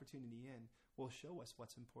in, will show us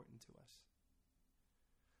what's important to us.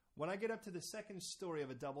 When I get up to the second story of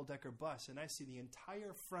a double-decker bus and I see the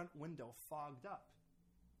entire front window fogged up,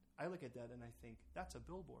 I look at that and I think, that's a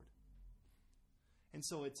billboard. And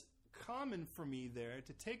so it's common for me there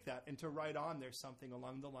to take that and to write on there something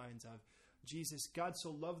along the lines of, Jesus, God so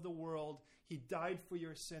loved the world, He died for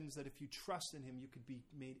your sins, that if you trust in Him, you could be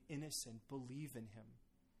made innocent. Believe in Him.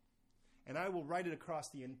 And I will write it across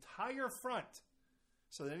the entire front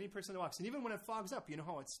so that any person who walks, and even when it fogs up, you know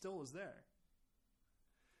how it still is there.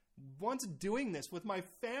 Once doing this with my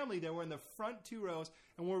family, they were in the front 2 rows,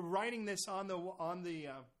 and we're writing this on the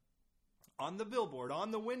billboard, on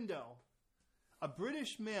the window. A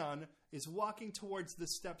British man is walking towards the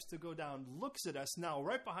steps to go down, looks at us now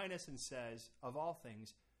right behind us and says, of all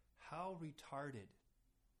things, how retarded.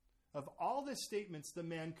 Of all the statements the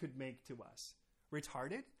man could make to us,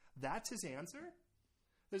 retarded? That's his answer?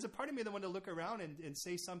 There's a part of me that wanted to look around and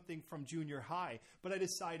say something from junior high, but I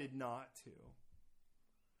decided not to.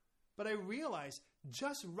 But I realized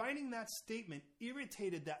just writing that statement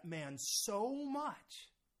irritated that man so much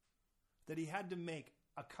that he had to make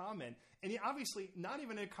a comment. And he obviously, not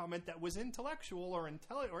even a comment that was intellectual or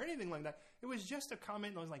intelligent or anything like that. It was just a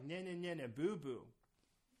comment that was like, nah, nah, nah, nah, boo, boo.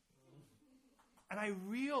 And I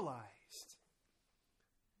realized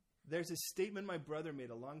there's a statement my brother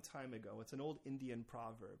made a long time ago. It's an old Indian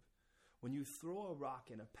proverb. When you throw a rock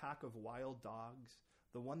in a pack of wild dogs,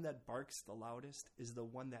 the one that barks the loudest is the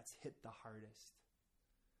one that's hit the hardest.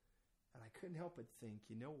 And I couldn't help but think,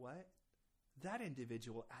 you know what? That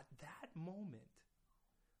individual at that moment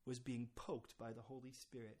was being poked by the Holy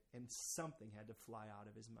Spirit, and something had to fly out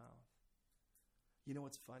of his mouth. You know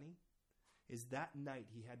what's funny? is that night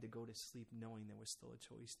he had to go to sleep knowing there was still a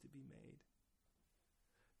choice to be made.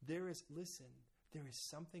 There is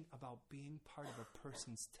something about being part of a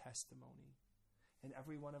person's testimony, and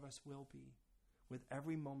every one of us will be, with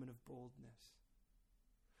every moment of boldness.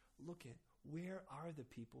 Look at, where are the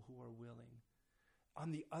people who are willing?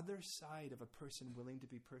 On the other side of a person willing to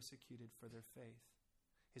be persecuted for their faith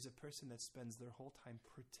is a person that spends their whole time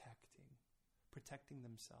protecting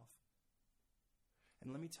themselves.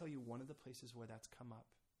 And let me tell you one of the places where that's come up,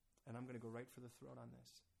 and I'm going to go right for the throat on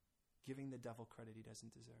this, giving the devil credit he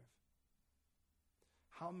doesn't deserve.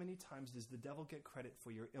 How many times does the devil get credit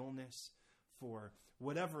for your illness, for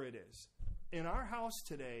whatever it is? In our house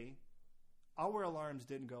today, our alarms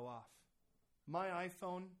didn't go off. My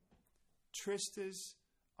iPhone, Trista's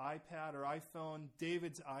iPad or iPhone,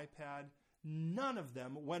 David's iPad, none of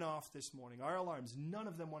them went off this morning. Our alarms, none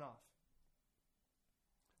of them went off.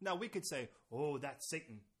 Now we could say, oh, that's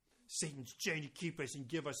Satan. Satan's trying to keep us and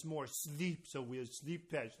give us more sleep so we'll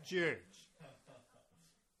sleep past church.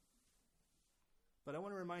 But I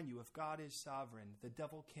want to remind you, if God is sovereign, the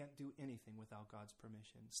devil can't do anything without God's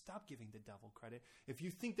permission. Stop giving the devil credit. If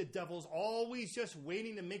you think the devil's always just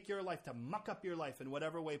waiting to make your life, to muck up your life in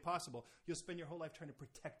whatever way possible, you'll spend your whole life trying to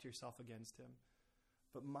protect yourself against him.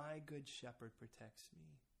 But my good shepherd protects me,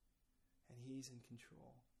 and he's in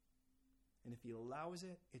control. And if he allows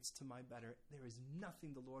it, it's to my better. There is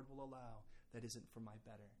nothing the Lord will allow that isn't for my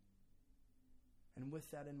better. And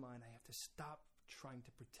with that in mind, I have to stop trying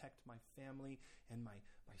to protect my family and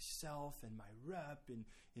myself and my rep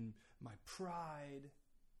and my pride.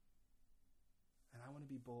 And I want to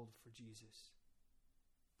be bold for Jesus.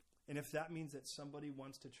 And if that means that somebody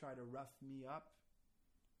wants to try to rough me up,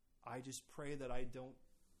 I just pray that I don't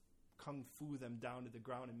kung fu them down to the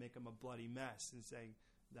ground and make them a bloody mess and say,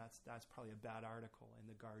 that's probably a bad article in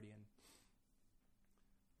The Guardian.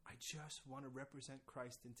 I just want to represent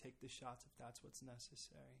Christ and take the shots if that's what's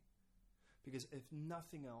necessary. Because if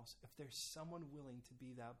nothing else, if there's someone willing to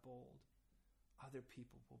be that bold, other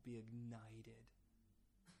people will be ignited.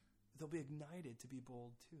 They'll be ignited to be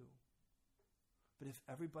bold too. But if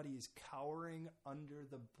everybody is cowering under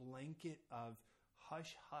the blanket of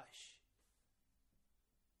hush, hush,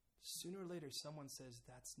 sooner or later someone says,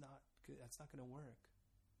 that's not good, that's not going to work.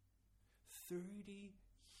 30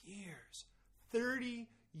 years. 30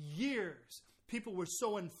 years. People were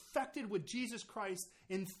so infected with Jesus Christ.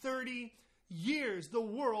 In 30 years, the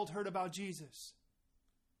world heard about Jesus.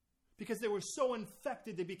 Because they were so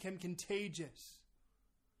infected, they became contagious.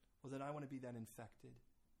 Well, then I want to be that infected.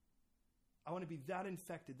 I want to be that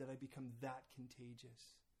infected that I become that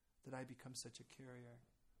contagious, that I become such a carrier.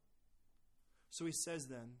 So he says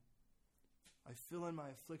then, I fill in my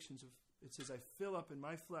afflictions of, it says, I fill up in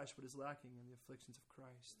my flesh what is lacking in the afflictions of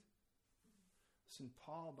Christ. Listen,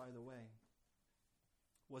 Paul, by the way,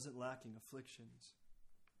 wasn't lacking afflictions.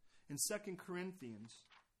 In 2 Corinthians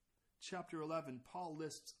chapter 11, Paul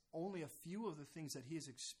lists only a few of the things that he has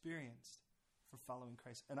experienced for following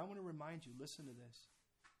Christ. And I want to remind you, listen to this.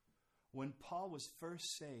 When Paul was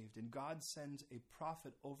first saved and God sends a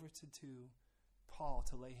prophet over to Paul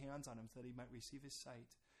to lay hands on him so that he might receive his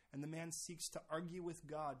sight, and the man seeks to argue with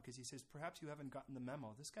God because he says, perhaps you haven't gotten the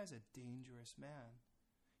memo. This guy's a dangerous man.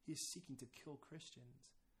 He's seeking to kill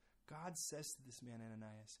Christians. God says to this man,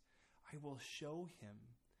 Ananias, I will show him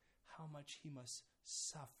how much he must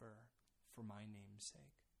suffer for my name's sake.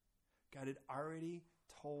 God had already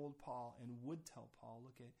told Paul and would tell Paul,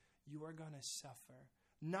 look, you are going to suffer,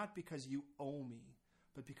 not because you owe me,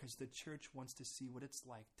 but because the church wants to see what it's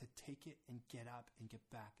like to take it and get up and get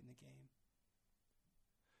back in the game.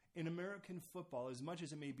 In American football, as much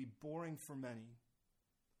as it may be boring for many,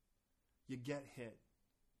 you get hit.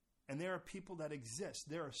 And there are people that exist.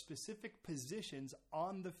 There are specific positions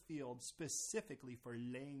on the field specifically for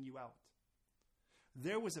laying you out.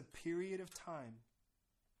 There was a period of time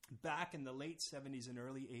back in the late 70s and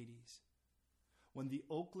early 80s when the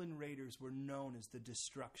Oakland Raiders were known as the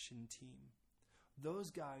destruction team.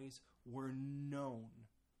 Those guys were known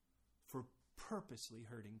for purposely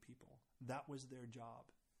hurting people. That was their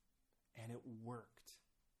job. And it worked.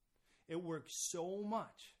 It worked so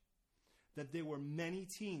much that there were many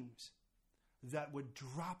teams that would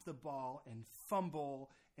drop the ball and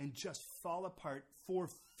fumble and just fall apart for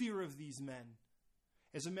fear of these men.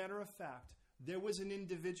 As a matter of fact, there was an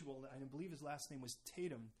individual, and I believe his last name was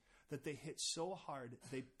Tatum, that they hit so hard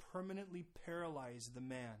they permanently paralyzed the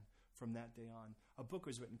man from that day on. A book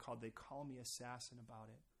was written called They Call Me Assassin about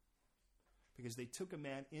it. Because they took a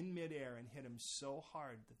man in midair and hit him so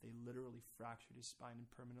hard that they literally fractured his spine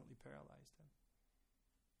and permanently paralyzed him.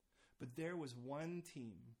 But there was one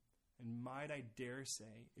team, And might I dare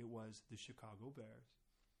say it was the Chicago Bears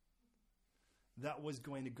that was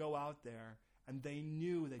going to go out there, and they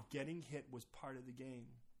knew that getting hit was part of the game.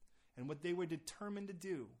 And what they were determined to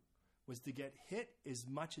do was to get hit as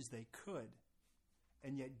much as they could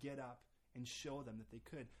and yet get up and show them that they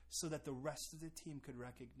could, so that the rest of the team could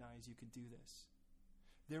recognize you could do this.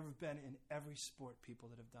 There have been in every sport people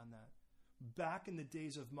that have done that. Back in the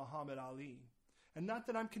days of Muhammad Ali, and not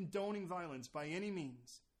that I'm condoning violence by any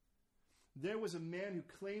means, there was a man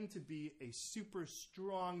who claimed to be a super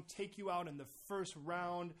strong, take you out in the first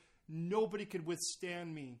round, nobody could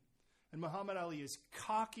withstand me. And Muhammad Ali, as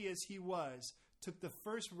cocky as he was, took the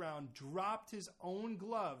first round, dropped his own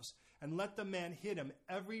gloves, and let the man hit him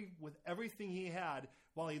with everything he had,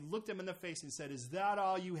 while he looked him in the face and said, "Is that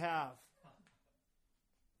all you have?"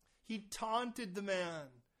 He taunted the man,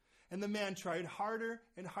 and the man tried harder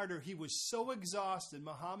and harder. He was so exhausted,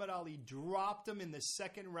 Muhammad Ali dropped him in the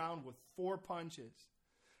second round with 4 punches.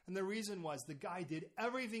 And the reason was the guy did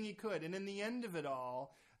everything he could. And in the end of it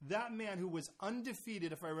all, that man who was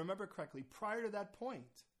undefeated, if I remember correctly, prior to that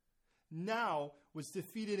point, now was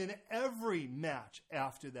defeated in every match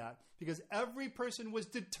after that, because every person was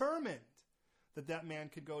determined that that man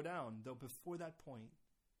could go down, though before that point,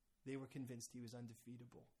 they were convinced he was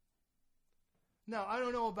undefeatable. Now, I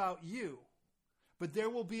don't know about you, but there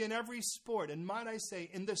will be in every sport, and might I say,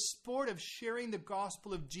 in the sport of sharing the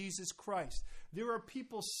gospel of Jesus Christ, there are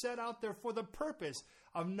people set out there for the purpose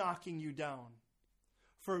of knocking you down,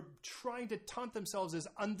 for trying to taunt themselves as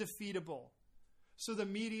undefeatable. So the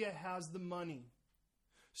media has the money.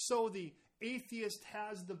 So the atheist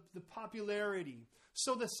has the popularity.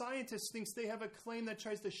 So the scientist thinks they have a claim that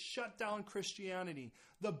tries to shut down Christianity.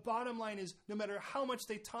 The bottom line is, no matter how much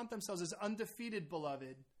they taunt themselves as undefeated,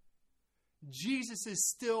 beloved, Jesus is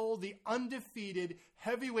still the undefeated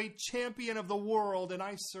heavyweight champion of the world, and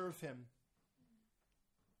I serve him.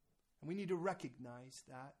 And we need to recognize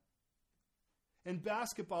that. In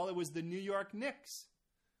basketball, it was the New York Knicks.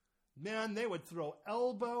 Man, they would throw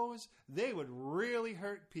elbows. They would really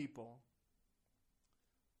hurt people.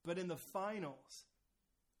 But in the finals,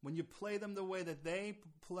 when you play them the way that they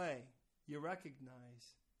play, you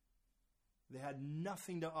recognize they had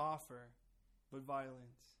nothing to offer but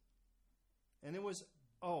violence. And it was,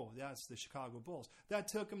 that's the Chicago Bulls. That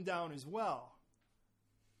took them down as well.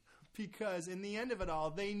 Because in the end of it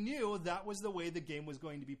all, they knew that was the way the game was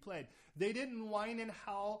going to be played. They didn't whine and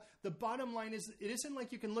howl. The bottom line is, it isn't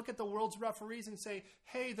like you can look at the world's referees and say,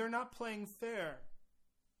 hey, they're not playing fair.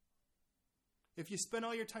 If you spend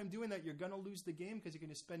all your time doing that, you're going to lose the game, because you're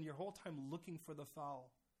going to spend your whole time looking for the foul.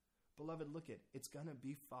 Beloved, it's going to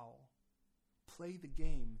be foul. Play the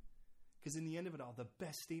game. Because in the end of it all, the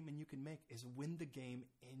best statement you can make is win the game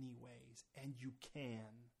anyways. And you can.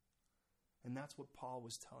 And that's what Paul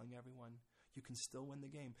was telling everyone. You can still win the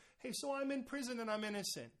game. Hey, so I'm in prison and I'm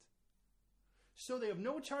innocent. So they have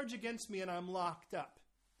no charge against me and I'm locked up.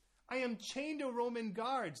 I am chained to Roman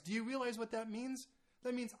guards. Do you realize what that means?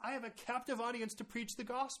 That means I have a captive audience to preach the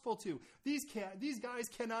gospel to. These guys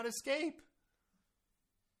cannot escape.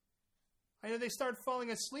 I know they start falling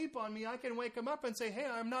asleep on me. I can wake them up and say, hey,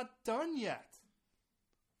 I'm not done yet.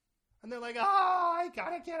 And they're like, I got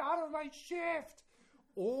to get out of my shift.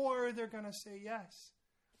 Or they're going to say yes.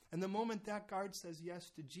 And the moment that guard says yes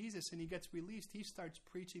to Jesus and he gets released, he starts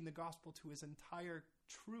preaching the gospel to his entire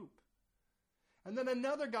troop. And then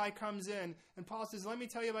another guy comes in, and Paul says, let me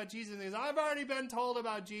tell you about Jesus. And he says, I've already been told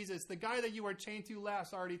about Jesus. The guy that you were chained to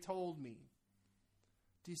last already told me.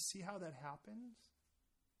 Do you see how that happens?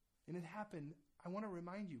 And it happened, I want to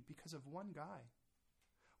remind you, because of one guy.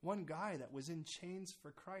 One guy that was in chains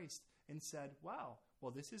for Christ and said, wow,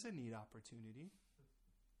 well, this is a neat opportunity.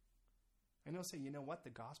 And he'll say, you know what? The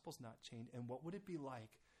gospel's not chained. And what would it be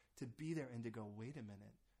like to be there and to go, wait a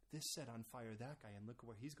minute. This set on fire that guy, and look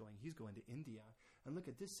where he's going. He's going to India. And look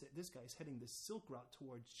at this guy's heading the Silk Route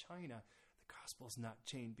towards China. The gospel's not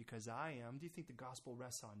chained because I am. Do you think the gospel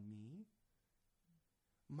rests on me?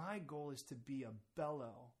 My goal is to be a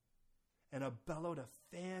bellow, and a bellow to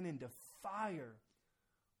fan into fire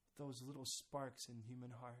those little sparks in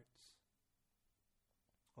human hearts.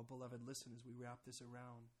 Oh, beloved, listen as we wrap this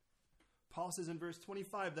around. Paul says in verse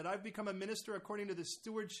 25 that I've become a minister according to the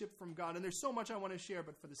stewardship from God. And there's so much I want to share,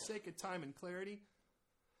 but for the sake of time and clarity,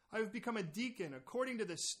 I've become a deacon according to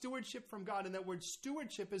the stewardship from God. And that word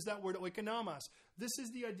stewardship is that word oikonomos. This is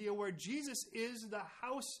the idea where Jesus is the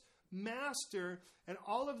house master and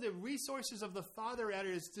all of the resources of the Father at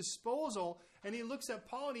his disposal. And he looks at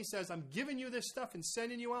Paul and he says, I'm giving you this stuff and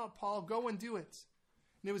sending you out, Paul. Go and do it.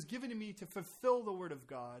 And it was given to me to fulfill the word of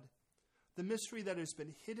God. The mystery that has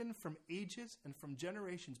been hidden from ages and from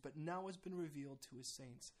generations, but now has been revealed to his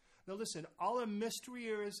saints. Now listen, all a mystery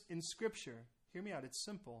is in Scripture, hear me out, it's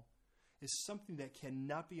simple, is something that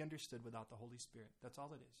cannot be understood without the Holy Spirit. That's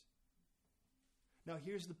all it is. Now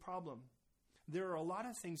here's the problem. There are a lot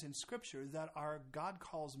of things in Scripture that God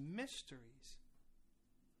calls mysteries,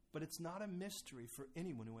 but it's not a mystery for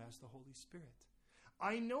anyone who has the Holy Spirit.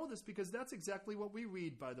 I know this because that's exactly what we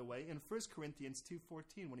read, by the way, in 1 Corinthians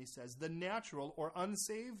 2:14 when he says, the natural or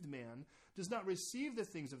unsaved man does not receive the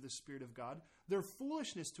things of the Spirit of God. They're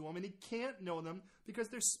foolishness to him, and he can't know them because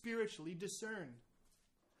they're spiritually discerned.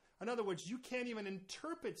 In other words, you can't even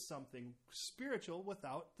interpret something spiritual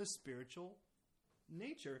without the spiritual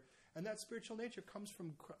nature. And that spiritual nature comes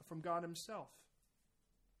from God himself.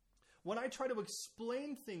 When I try to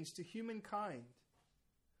explain things to humankind,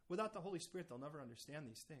 without the Holy Spirit, they'll never understand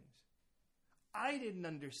these things. I didn't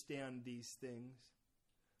understand these things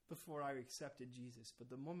before I accepted Jesus. But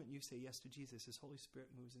the moment you say yes to Jesus, his Holy Spirit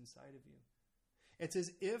moves inside of you. It's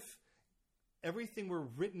as if everything were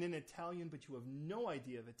written in Italian, but you have no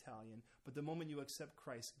idea of Italian. But the moment you accept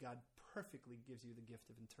Christ, God perfectly gives you the gift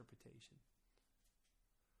of interpretation.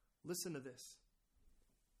 Listen to this.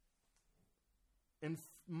 In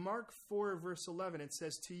Mark 4, verse 11, it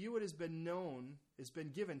says, to you it has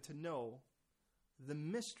been given to know the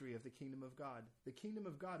mystery of the kingdom of God. The kingdom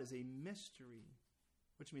of God is a mystery,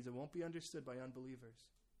 which means it won't be understood by unbelievers.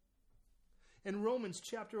 In Romans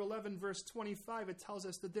chapter 11, verse 25, it tells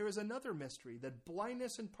us that there is another mystery, that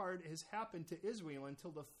blindness in part has happened to Israel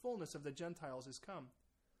until the fullness of the Gentiles has come.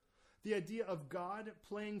 The idea of God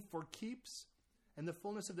playing for keeps and the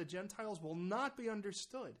fullness of the Gentiles will not be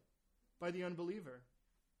understood by the unbeliever.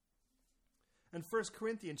 In 1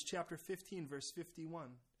 Corinthians chapter 15, verse 51,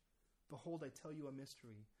 behold, I tell you a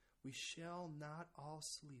mystery. We shall not all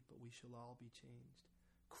sleep, but we shall all be changed.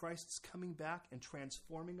 Christ's coming back and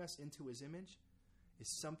transforming us into his image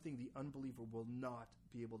is something the unbeliever will not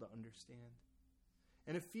be able to understand.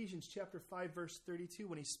 In Ephesians chapter 5, verse 32,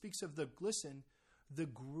 when he speaks of the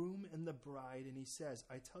groom and the bride, and he says,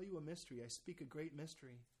 I tell you a mystery, I speak a great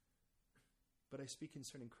mystery, but I speak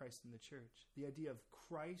concerning Christ and the church. The idea of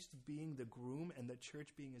Christ being the groom and the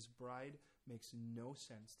church being his bride makes no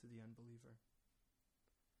sense to the unbeliever.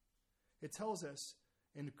 It tells us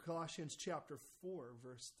in Colossians chapter 4,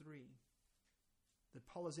 verse 3, that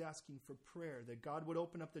Paul is asking for prayer, that God would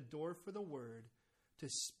open up the door for the word to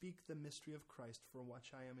speak the mystery of Christ, for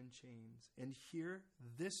which I am in chains. And hear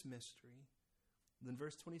this mystery. Then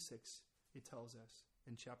verse 26, it tells us,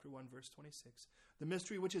 in chapter 1, verse 26, the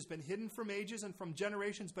mystery which has been hidden from ages and from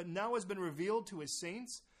generations, but now has been revealed to his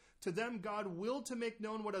saints. To them God willed to make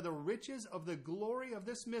known what are the riches of the glory of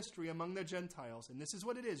this mystery among the Gentiles. And this is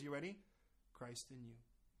what it is. You ready? Christ in you.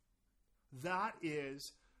 That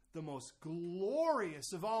is the most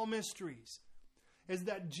glorious of all mysteries, is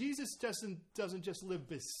that Jesus doesn't just live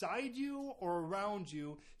beside you or around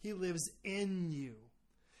you. He lives in you.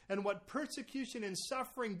 And what persecution and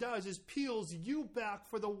suffering does is peels you back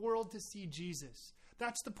for the world to see Jesus.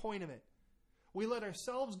 That's the point of it. We let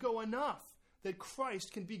ourselves go enough that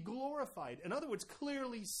Christ can be glorified. In other words,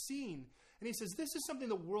 clearly seen. And he says, this is something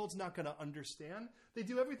the world's not going to understand. They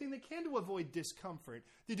do everything they can to avoid discomfort.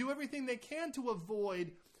 They do everything they can to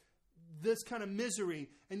avoid this kind of misery.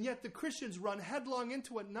 And yet the Christians run headlong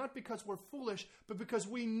into it, not because we're foolish, but because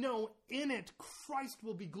we know in it Christ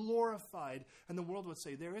will be glorified. And the world would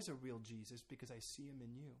say, there is a real Jesus because I see him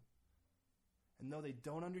in you. And though they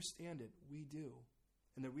don't understand it, we do.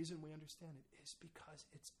 And the reason we understand it is because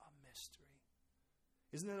it's a mystery.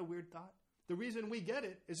 Isn't that a weird thought? The reason we get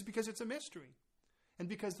it is because it's a mystery. And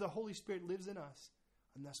because the Holy Spirit lives in us,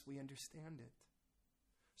 and thus we understand it.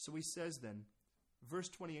 So he says then, verse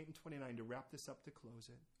 28 and 29, to wrap this up, to close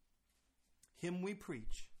it. Him we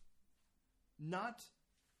preach. Not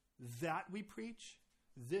that we preach,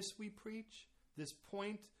 this we preach, this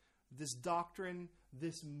point, this doctrine,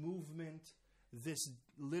 this movement, this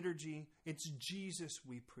liturgy. It's Jesus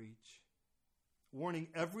we preach. Warning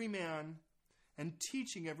every man and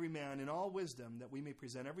teaching every man in all wisdom, that we may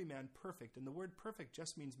present every man perfect. And the word perfect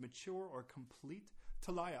just means mature or complete.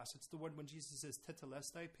 Telaios, it's the word when Jesus says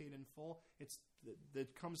tetelestai, paid in full.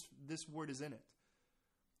 This word is in it.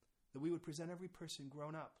 That we would present every person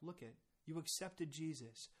grown up. Look at, you accepted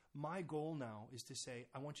Jesus. My goal now is to say,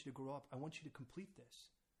 I want you to grow up. I want you to complete this.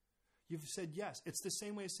 You've said yes. It's the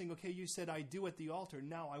same way as saying, okay, you said I do at the altar.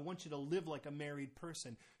 Now I want you to live like a married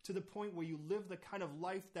person, to the point where you live the kind of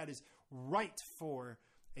life that is right for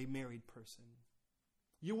a married person.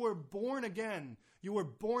 You were born again. You were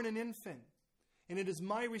born an infant. And it is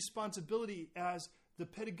my responsibility as the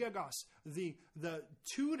pedagogos, the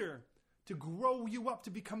tutor, to grow you up to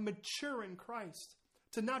become mature in Christ,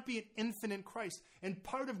 to not be an infant in Christ. And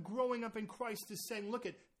part of growing up in Christ is saying, look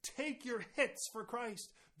at, take your hits for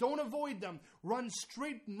Christ. Don't avoid them. Run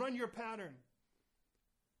straight and run your pattern.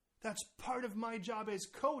 That's part of my job as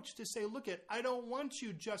coach to say, look at, I don't want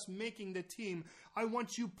you just making the team. I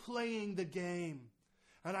want you playing the game.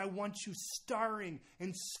 And I want you starring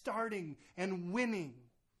and starting and winning.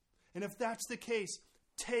 And if that's the case,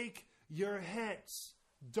 take your hits.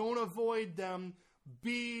 Don't avoid them.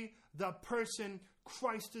 Be the person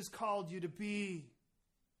Christ has called you to be.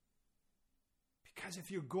 Because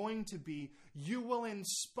if you're going to be, you will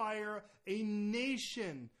inspire a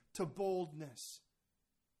nation to boldness.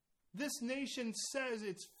 This nation says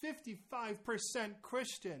it's 55%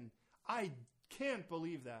 Christian. I can't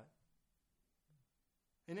believe that.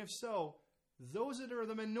 And if so, those that are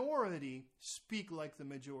the minority speak like the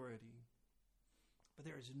majority. But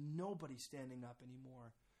there is nobody standing up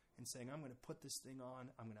anymore and saying, I'm going to put this thing on,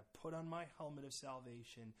 I'm going to put on my helmet of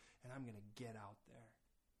salvation, and I'm going to get out there.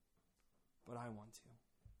 But I want to.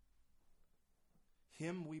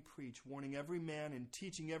 Him we preach, warning every man and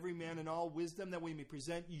teaching every man in all wisdom, that we may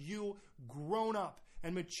present you grown up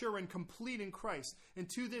and mature and complete in Christ. And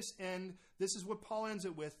to this end, this is what Paul ends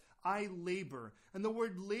it with, I labor. And the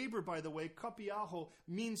word labor, by the way, kapiaho,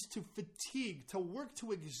 means to fatigue, to work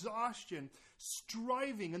to exhaustion,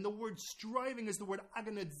 striving. And the word striving is the word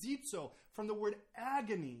agonizzo, from the word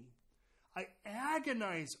agony. I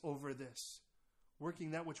agonize over this,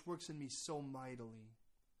 working that which works in me so mightily.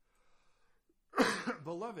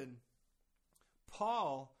 Beloved,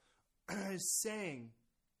 Paul is saying,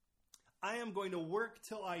 I am going to work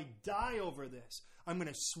till I die over this. I'm going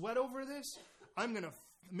to sweat over this.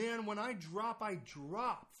 When I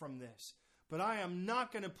drop from this. But I am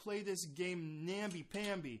not going to play this game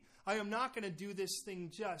namby-pamby. I am not going to do this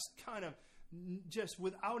thing just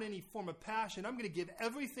without any form of passion. I'm going to give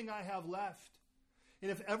everything I have left. And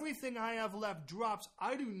if everything I have left drops,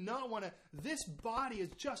 I do not want to. This body is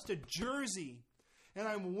just a jersey. And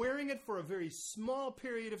I'm wearing it for a very small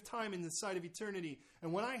period of time in the sight of eternity.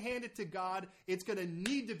 And when I hand it to God, it's going to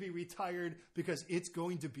need to be retired because it's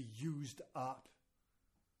going to be used up.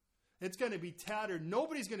 It's going to be tattered.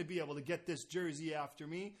 Nobody's going to be able to get this jersey after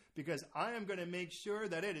me because I am going to make sure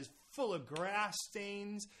that it is full of grass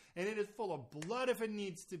stains and it is full of blood if it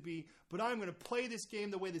needs to be. But I'm going to play this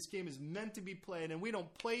game the way this game is meant to be played. And we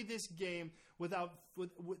don't play this game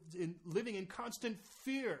living in constant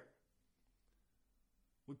fear.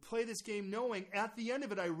 We play this game knowing at the end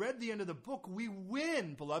of it, I read the end of the book, we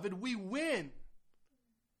win, beloved, we win.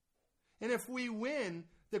 And if we win,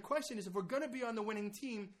 the question is, if we're going to be on the winning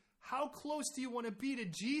team, how close do you want to be to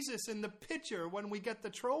Jesus in the picture when we get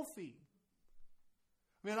the trophy?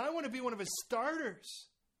 Man, I want to be one of his starters.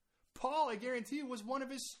 Paul, I guarantee you, was one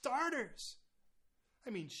of his starters. I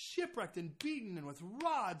mean, shipwrecked and beaten and with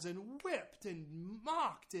rods and whipped and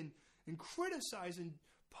mocked and criticized. And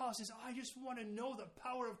Paul says, I just want to know the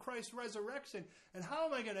power of Christ's resurrection. And how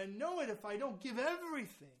am I going to know it if I don't give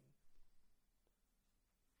everything?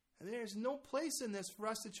 And there's no place in this for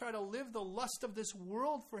us to try to live the lust of this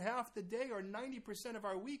world for half the day or 90% of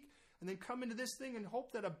our week and then come into this thing and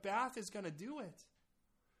hope that a bath is going to do it.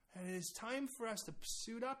 And it is time for us to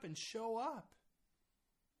suit up and show up.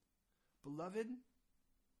 Beloved,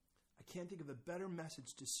 I can't think of a better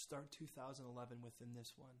message to start 2011 with than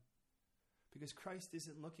this one. Because Christ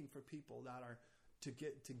isn't looking for people that are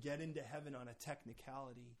to get into heaven on a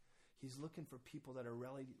technicality. He's looking for people that are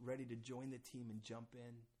ready to join the team and jump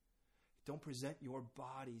in. Don't present your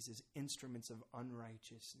bodies as instruments of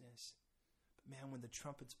unrighteousness. But man, when the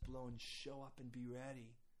trumpet's blown, show up and be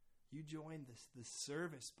ready. You join the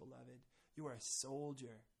service, beloved. You are a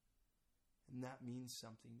soldier. And that means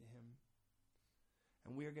something to him.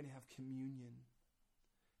 And we are going to have communion.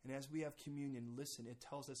 And as we have communion, listen, it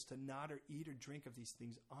tells us to not eat or drink of these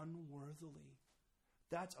things unworthily.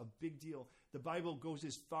 That's a big deal. The Bible goes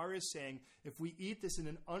as far as saying, if we eat this in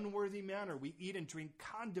an unworthy manner, we eat and drink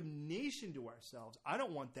condemnation to ourselves. I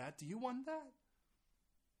don't want that. Do you want that?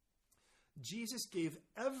 Jesus gave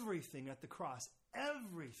everything at the cross.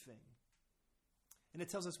 Everything. And it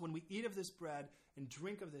tells us when we eat of this bread and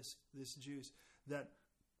drink of this juice, that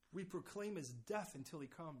we proclaim his death until he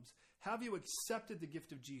comes. Have you accepted the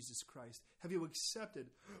gift of Jesus Christ? Have you accepted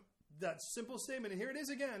that simple statement? And here it is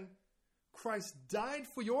again. Christ died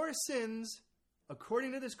for your sins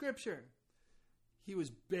according to the scripture. He was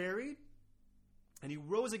buried and he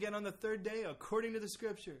rose again on the third day according to the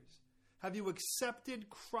scriptures. Have you accepted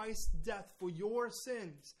Christ's death for your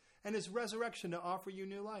sins and his resurrection to offer you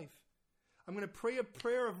new life? I'm going to pray a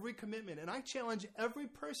prayer of recommitment. And I challenge every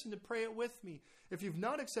person to pray it with me. If you've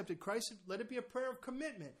not accepted Christ, let it be a prayer of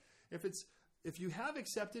commitment. If you have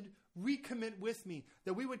accepted, recommit with me.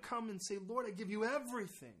 That we would come and say, Lord, I give you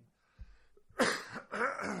everything.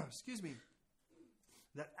 Excuse me.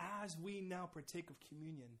 That as we now partake of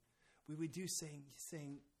communion, we would do saying,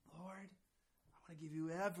 Lord, I want to give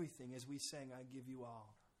you everything, as we sang, I give you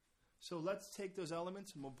all. So let's take those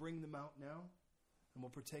elements and we'll bring them out now and we'll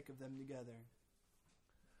partake of them together.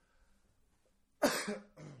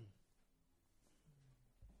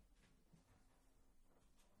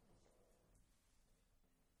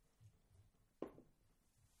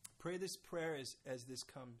 Pray this prayer as this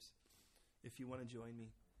comes, if you want to join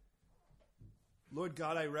me. Lord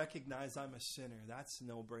God, I recognize I'm a sinner. That's a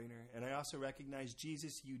no-brainer. And I also recognize,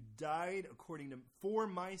 Jesus, you died for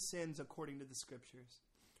my sins according to the Scriptures.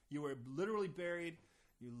 You were literally buried.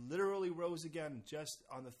 You literally rose again just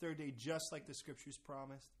on the third day, just like the Scriptures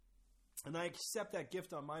promised. And I accept that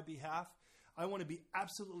gift on my behalf. I want to be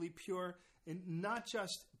absolutely pure, and not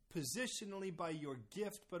just positionally by your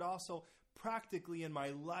gift, but also practically in my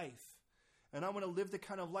life. And I want to live the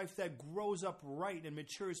kind of life that grows up right and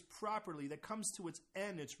matures properly, that comes to its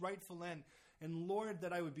end, its rightful end. And Lord,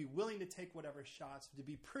 that I would be willing to take whatever shots, to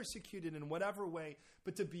be persecuted in whatever way,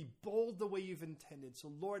 but to be bold the way you've intended.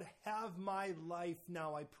 So Lord, have my life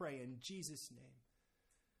now, I pray, in Jesus' name.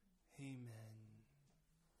 Amen.